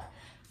nose tuck.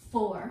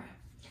 4.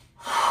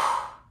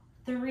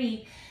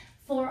 3.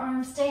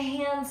 Forearms to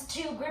hands.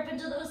 2. Grip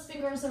into those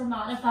fingers or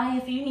modify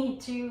if you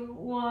need to.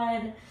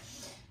 1.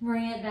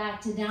 Bring it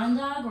back to down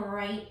dog.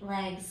 Right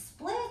leg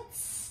splits.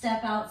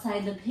 Step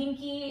outside the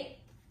pinky.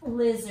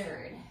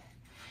 Lizard.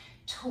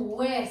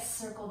 Twist.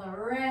 Circle the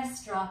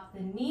wrist. Drop the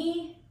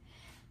knee.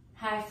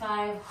 High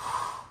five.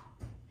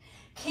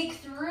 Kick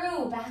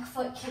through, back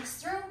foot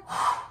kicks through.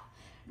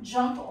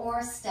 Jump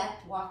or step,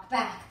 walk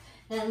back.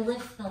 Then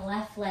lift the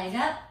left leg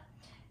up.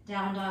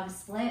 Down dog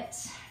split.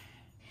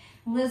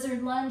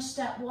 Lizard lunge,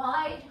 step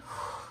wide.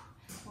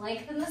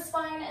 Lengthen the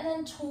spine and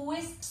then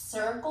twist,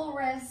 circle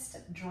wrist,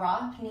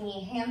 drop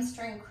knee,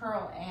 hamstring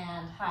curl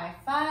and high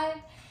five.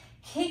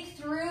 Kick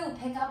through,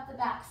 pick up the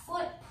back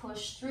foot,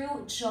 push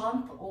through,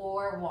 jump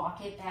or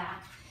walk it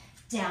back.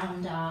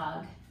 Down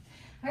dog.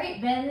 All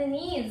right, bend the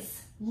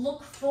knees,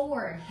 look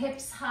forward,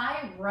 hips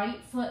high, right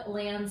foot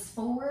lands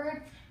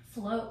forward,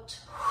 float.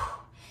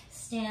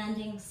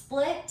 Standing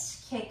split,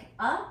 kick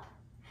up,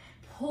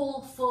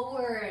 pull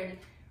forward,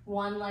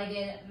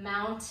 one-legged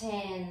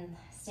mountain,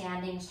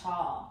 standing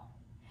tall.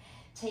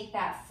 Take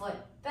that foot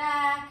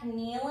back,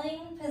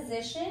 kneeling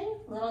position,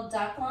 little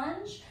duck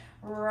lunge.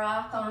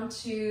 Rock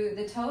onto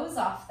the toes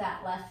off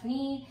that left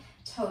knee,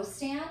 toe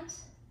stand.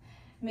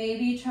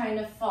 Maybe trying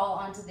to fall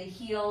onto the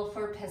heel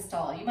for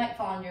pistol. You might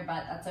fall on your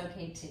butt, that's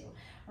okay too.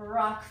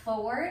 Rock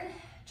forward.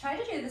 Try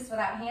to do this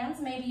without hands.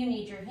 Maybe you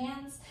need your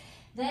hands.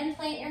 Then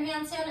plant your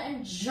hands down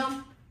and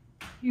jump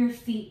your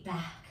feet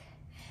back.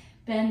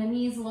 Bend the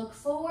knees, look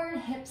forward,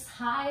 hips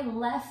high,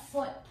 left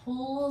foot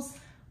pulls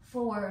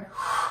forward.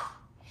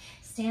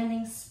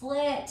 Standing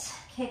split,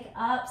 kick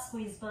up,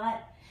 squeeze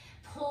butt.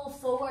 Pull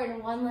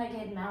forward,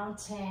 one-legged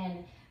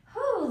mountain.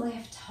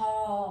 Lift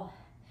tall.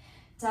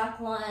 Duck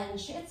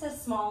lunge, it's a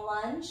small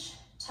lunge.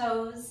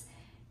 Toes,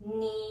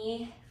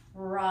 knee,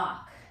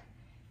 rock.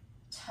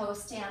 Toe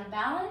stand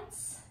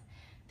balance.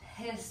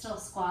 Pistol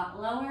squat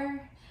lower.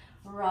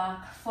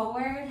 Rock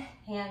forward,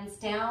 hands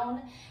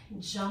down,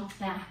 jump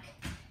back.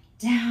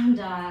 Down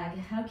dog,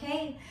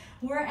 okay?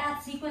 We're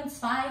at sequence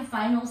 5,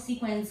 final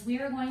sequence. We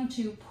are going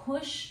to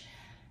push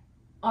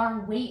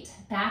our weight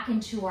back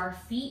into our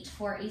feet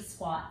for a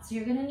squat. So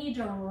you're gonna need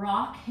to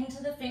rock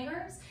into the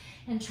fingers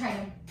and try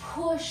to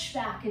push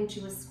back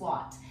into a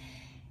squat.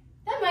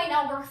 That might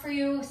not work for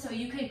you, so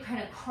you could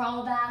kind of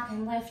crawl back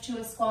and lift to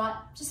a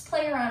squat. Just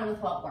play around with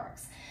what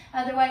works.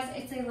 Otherwise,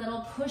 it's a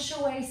little push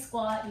away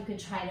squat. You could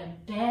try to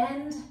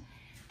bend,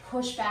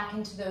 push back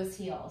into those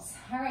heels.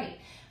 All right,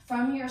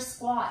 from your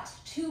squat,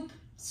 2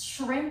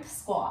 shrimp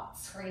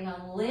squats. We're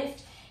gonna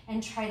lift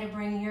and try to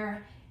bring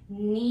your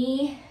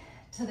knee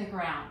to the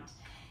ground.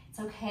 It's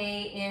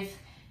okay if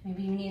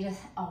maybe you need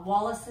a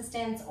wall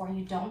assistance or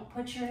you don't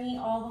put your knee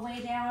all the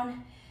way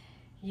down.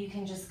 You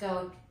can just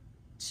go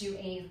to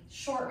a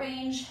short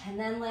range and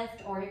then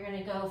lift, or you're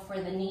gonna go for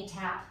the knee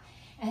tap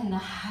and the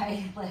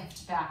high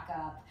lift back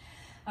up.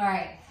 All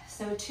right,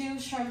 so 2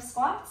 shrimp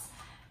squats.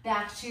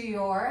 Back to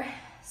your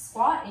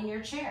squat in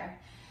your chair.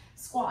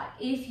 Squat.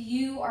 If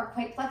you are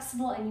quite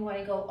flexible and you want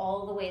to go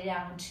all the way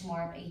down to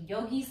more of a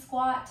yogi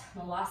squat,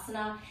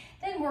 malasana,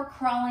 then we're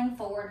crawling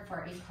forward for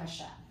a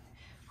push-up.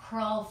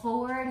 Crawl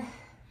forward,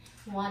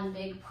 1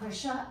 big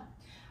push-up.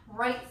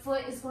 Right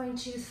foot is going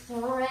to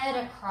thread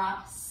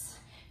across.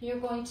 You're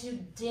going to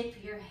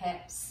dip your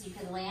hips. You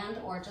can land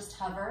or just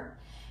hover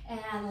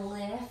and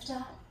lift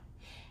up.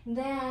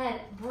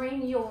 Then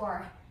bring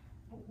your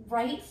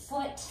right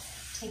foot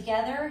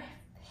together,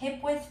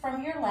 hip width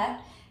from your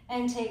left,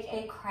 and take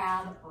a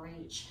crab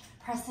reach.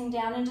 Pressing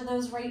down into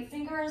those right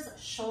fingers,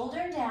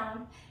 shoulder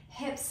down,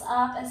 hips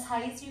up as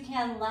high as you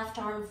can, left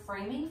arm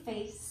framing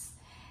face.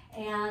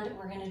 And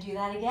we're gonna do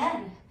that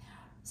again.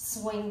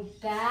 Swing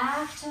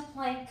back to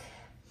plank,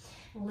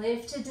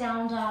 lift to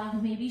down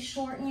dog, maybe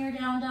shorten your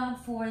down dog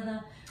for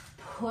the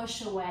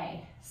push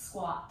away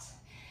squat.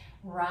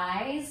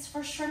 Rise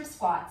for shrimp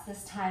squats,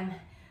 this time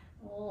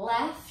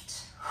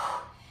left.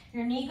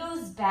 Your knee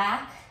goes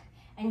back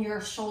and your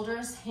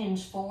shoulders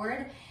hinge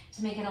forward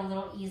to make it a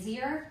little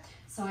easier.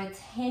 So it's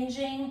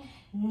hinging,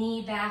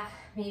 knee back,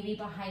 maybe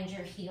behind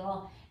your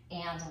heel,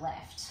 and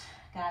lift.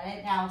 Got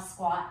it? Now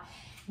squat,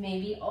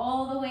 maybe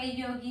all the way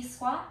yogi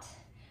squat.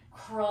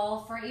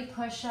 Crawl for a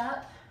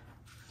push-up.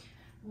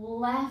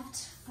 Left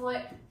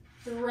foot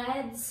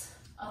threads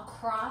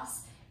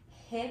across,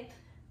 hip,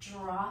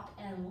 drop,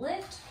 and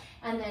lift.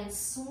 And then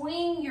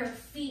swing your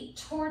feet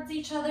towards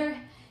each other,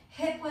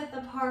 hip width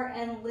apart,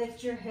 and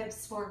lift your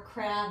hips for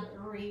crab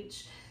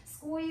reach.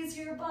 Squeeze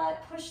your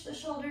butt, push the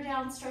shoulder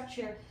down, stretch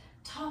your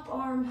top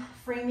arm,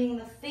 framing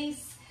the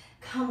face.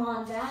 Come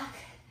on back,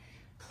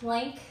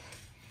 plank,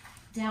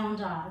 down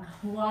dog.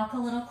 Walk a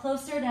little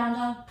closer, down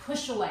dog,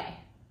 push away.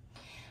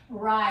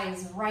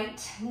 Rise,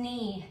 right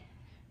knee,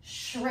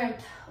 shrimp,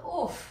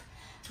 oof.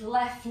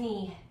 Left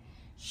knee,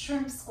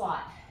 shrimp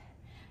squat.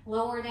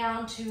 Lower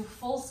down to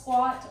full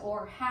squat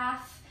or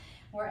half,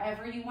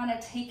 wherever you want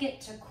to take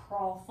it to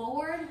crawl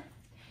forward.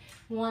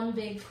 1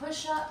 big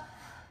push-up,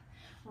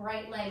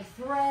 right leg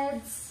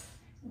threads,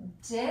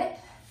 dip,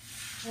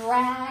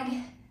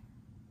 drag,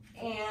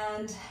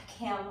 and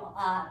camel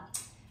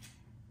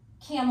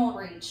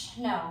reach.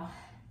 No,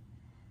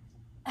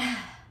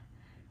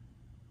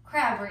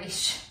 crab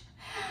reach.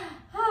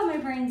 Oh, my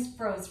brain's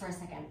froze for a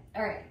second.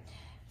 All right,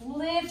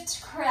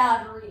 lift,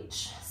 crab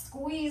reach.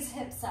 Squeeze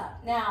hips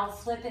up. Now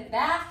flip it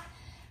back,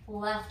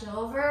 left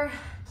over,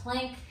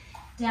 plank,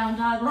 down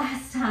dog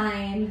last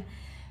time.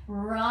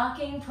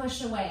 Rocking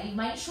push away. You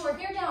might shorten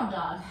your down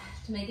dog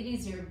to make it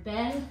easier.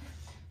 Bend,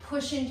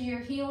 push into your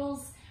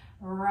heels,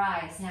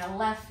 rise. Now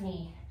left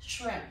knee,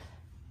 shrimp.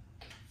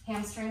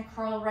 Hamstring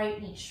curl,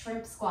 right knee,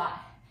 shrimp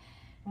squat.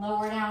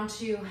 Lower down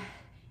to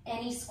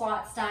any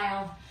squat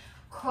style.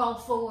 Crawl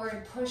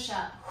forward, push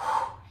up.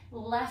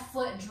 Left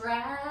foot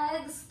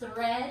drags,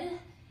 thread,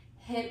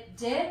 hip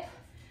dip,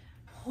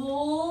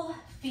 pull,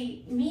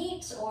 feet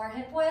meet or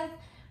hip width,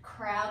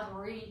 crab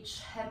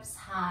reach, hips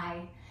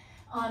high.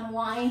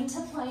 Unwind to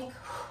plank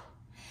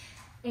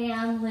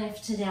and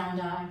lift to down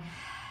dog.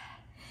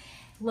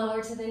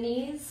 Lower to the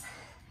knees,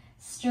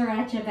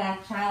 stretch it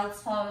back,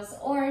 child's pose,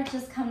 or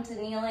just come to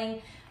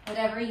kneeling,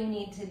 whatever you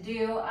need to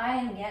do. I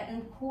am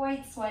getting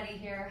quite sweaty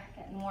here,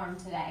 getting warm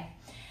today.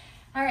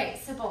 All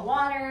right, sip of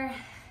water.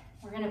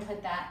 We're gonna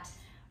put that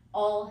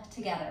all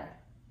together.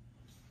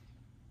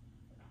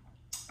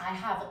 I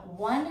have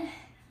one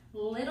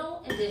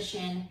little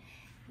addition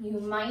you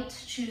might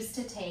choose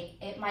to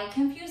take. It might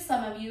confuse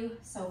some of you,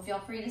 so feel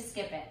free to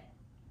skip it.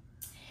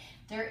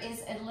 There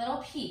is a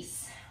little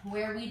piece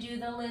where we do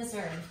the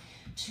lizard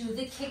to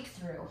the kick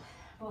through.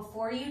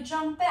 Before you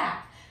jump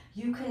back,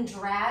 you can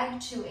drag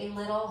to a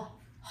little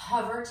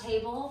hover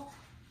table,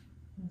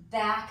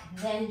 back,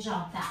 then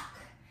jump back.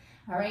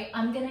 All right,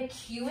 I'm gonna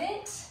cue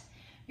it.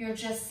 You're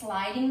just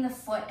sliding the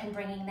foot and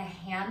bringing the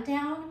hand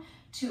down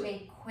to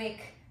a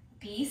quick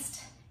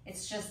beast.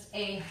 It's just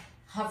a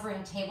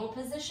hovering table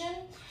position.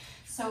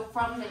 So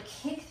from the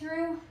kick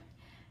through,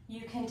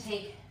 you can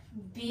take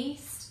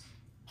beast,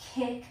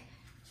 kick,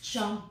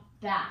 jump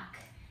back.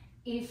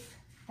 If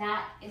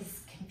that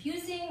is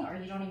confusing or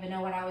you don't even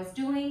know what I was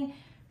doing,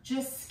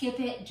 just skip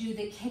it, do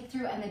the kick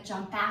through and the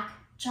jump back,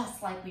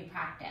 just like we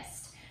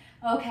practiced.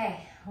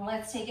 Okay,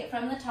 let's take it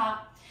from the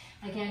top.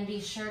 Again, be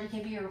sure to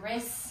give your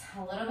wrists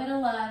a little bit of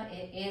love.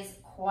 It is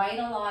quite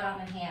a lot on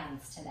the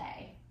hands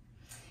today.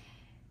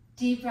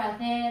 Deep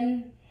breath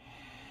in,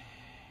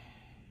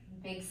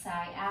 big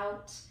sigh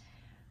out.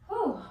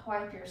 Whew,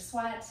 wipe your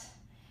sweat,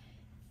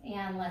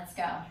 and let's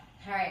go.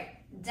 All right,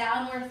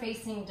 downward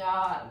facing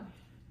dog.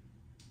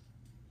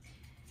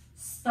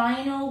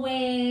 Spinal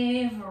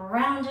wave,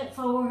 round it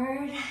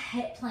forward,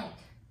 hip plank.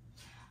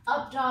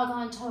 Up dog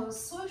on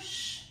toes,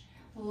 swoosh.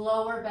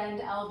 Lower bend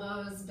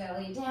elbows,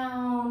 belly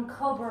down,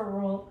 cobra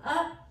roll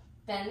up,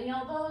 bend the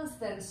elbows,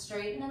 then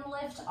straighten and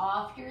lift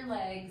off your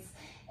legs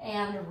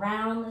and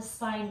round the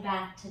spine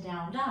back to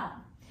down dog.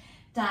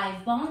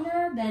 Dive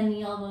bomber, bend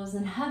the elbows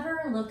and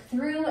hover, look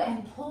through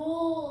and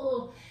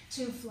pull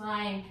to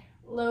flying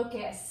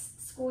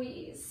locust,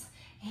 squeeze.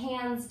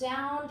 Hands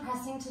down,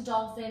 pressing to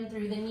dolphin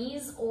through the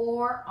knees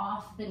or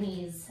off the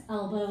knees,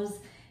 elbows,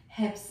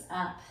 hips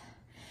up.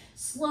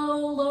 Slow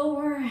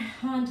lower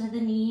onto the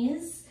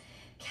knees.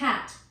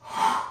 Cat,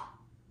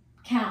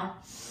 cow,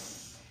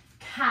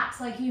 cat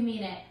like you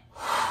mean it,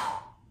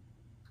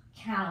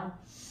 cow.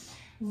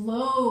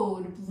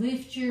 Load,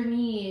 lift your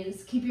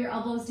knees, keep your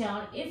elbows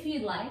down if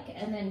you'd like,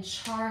 and then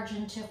charge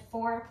into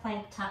 4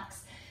 plank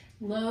tucks.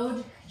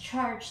 Load,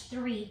 charge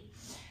 3,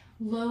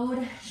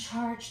 load,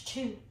 charge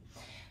 2,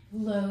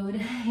 load,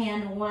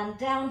 and 1.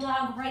 Down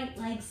dog, right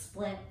leg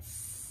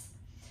splits.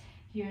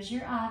 Here's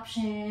your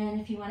option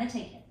if you want to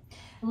take it.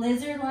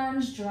 Lizard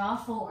lunge, draw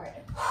forward.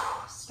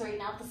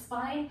 Straighten out the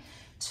spine,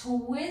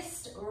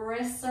 twist,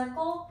 wrist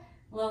circle,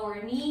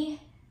 lower knee,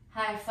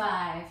 high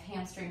five,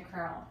 hamstring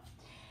curl.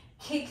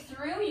 Kick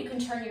through, you can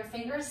turn your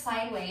fingers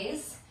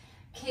sideways.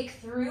 Kick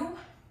through,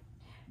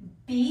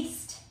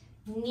 beast,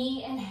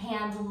 knee and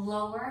hand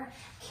lower.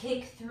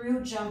 Kick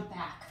through, jump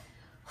back.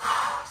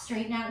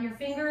 Straighten out your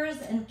fingers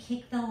and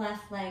kick the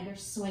left leg or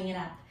swing it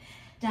up.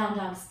 Down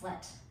dog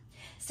split.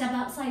 Step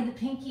outside the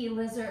pinky,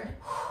 lizard.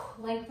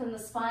 Lengthen the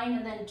spine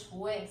and then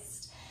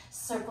twist.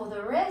 Circle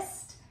the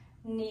wrist,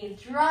 knee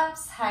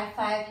drops, high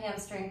five,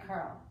 hamstring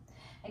curl.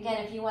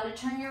 Again, if you want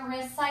to turn your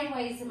wrist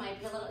sideways, it might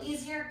be a little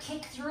easier.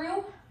 Kick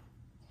through,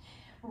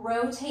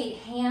 rotate,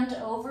 hand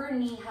over,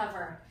 knee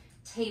hover,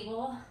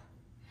 table,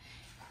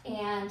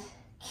 and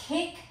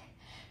kick,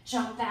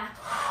 jump back,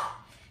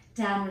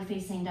 downward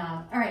facing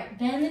dog. All right,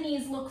 bend the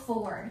knees, look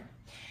forward.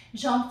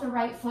 Jump the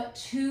right foot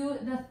to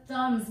the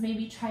thumbs,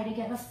 maybe try to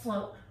get a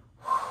float.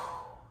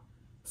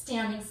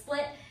 Standing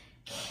split,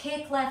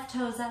 kick left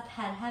toes up,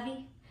 head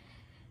heavy.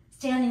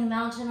 Standing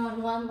mountain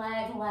on one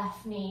leg,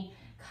 left knee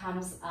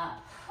comes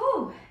up.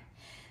 Whew.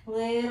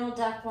 Little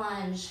duck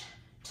lunge,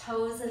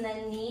 toes and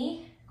then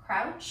knee,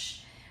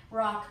 crouch,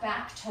 rock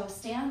back, toe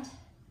stand.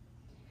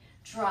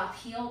 Drop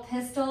heel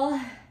pistol,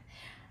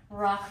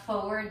 rock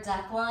forward,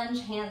 duck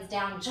lunge, hands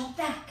down, jump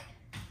back.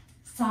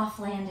 Soft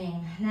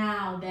landing.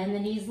 Now bend the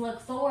knees, look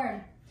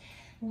forward.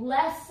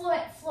 Left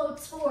foot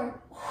floats forward.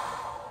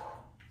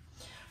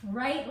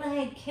 Right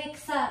leg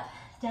kicks up,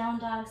 down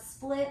dog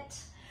split.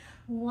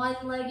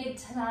 One-legged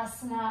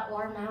Tadasana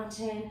or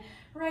mountain.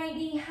 Right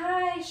knee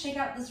high, shake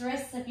out those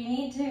wrists if you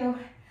need to.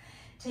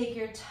 Take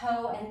your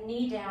toe and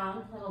knee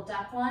down, little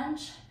duck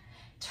lunge.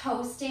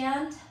 Toe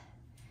stand,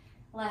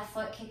 left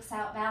foot kicks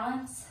out,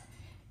 balance.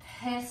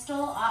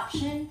 Pistol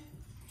option.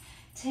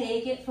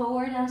 Take it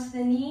forward onto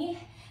the knee.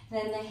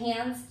 Then the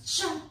hands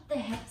jump the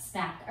hips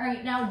back. All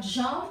right, now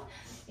jump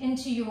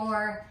into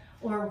your,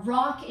 or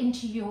rock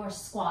into your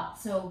squat.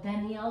 So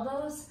bend the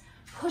elbows,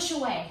 push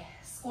away,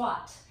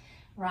 squat,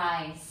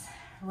 rise.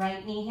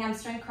 Right knee,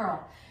 hamstring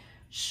curl.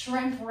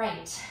 Shrimp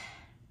right.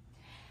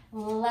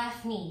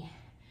 Left knee,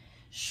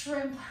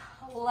 shrimp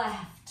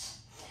left.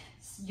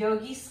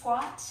 Yogi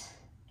squat.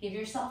 Give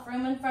yourself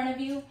room in front of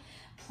you.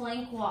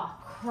 Plank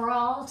walk,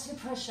 crawl to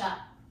push up.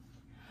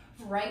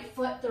 Right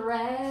foot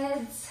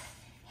threads,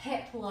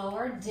 hip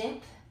lower,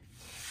 dip,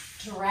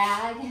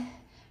 drag,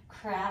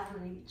 crab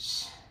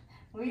reach.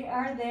 We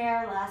are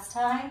there. Last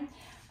time.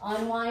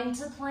 Unwind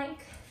to plank.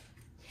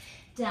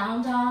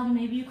 Down dog,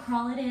 maybe you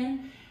crawl it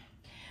in.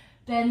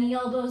 Bend the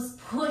elbows,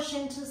 push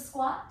into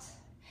squat,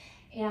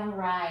 and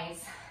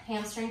rise.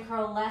 Hamstring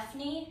curl left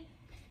knee,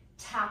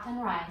 tap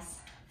and rise.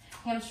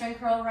 Hamstring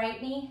curl right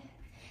knee,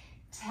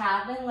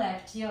 tap and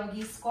lift.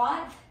 Yogi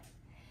squat,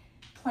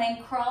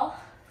 plank crawl,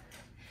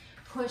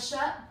 push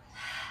up,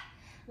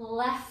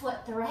 left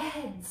foot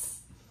threads,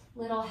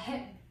 little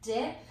hip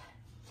dip,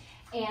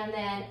 and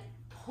then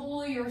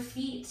pull your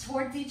feet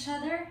towards each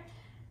other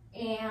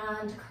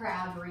and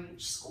crab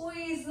reach.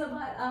 Squeeze the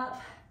butt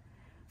up.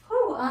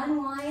 Whew,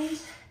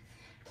 unwind,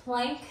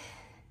 plank,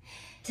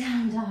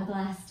 down dog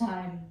last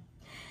time.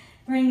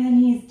 Bring the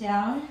knees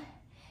down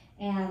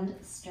and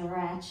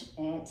stretch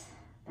it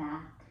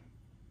back.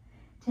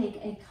 Take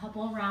a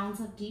couple rounds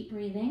of deep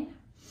breathing.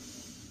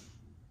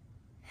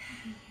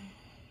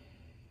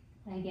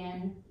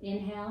 Again,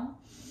 inhale,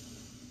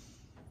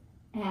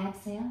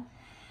 exhale.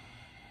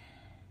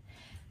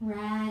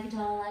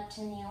 Ragdoll up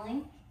to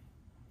kneeling.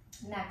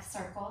 Neck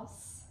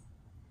circles.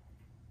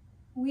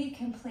 We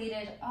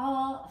completed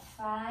all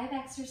 5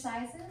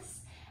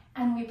 exercises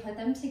and we put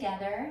them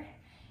together.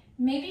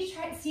 Maybe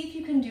see if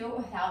you can do it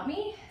without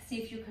me.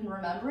 See if you can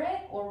remember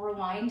it, or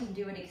rewind and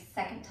do it a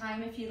second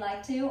time if you'd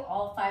like to,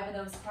 all 5 of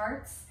those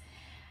parts.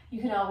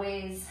 You could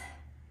always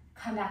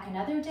come back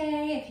another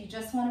day if you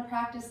just want to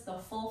practice the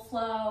full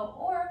flow,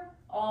 or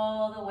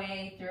all the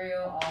way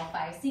through all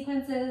 5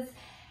 sequences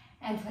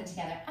and put it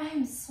together.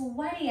 I'm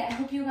sweaty. I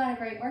hope you got a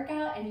great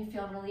workout and you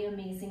feel really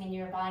amazing in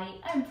your body.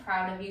 I'm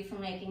proud of you for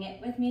making it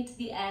with me to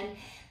the end.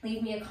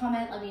 Leave me a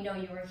comment. Let me know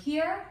you were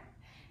here.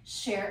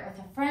 Share it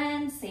with a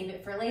friend. Save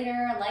it for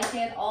later. Like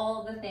it.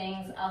 All the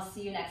things. I'll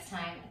see you next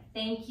time.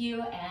 Thank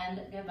you and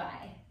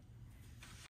goodbye.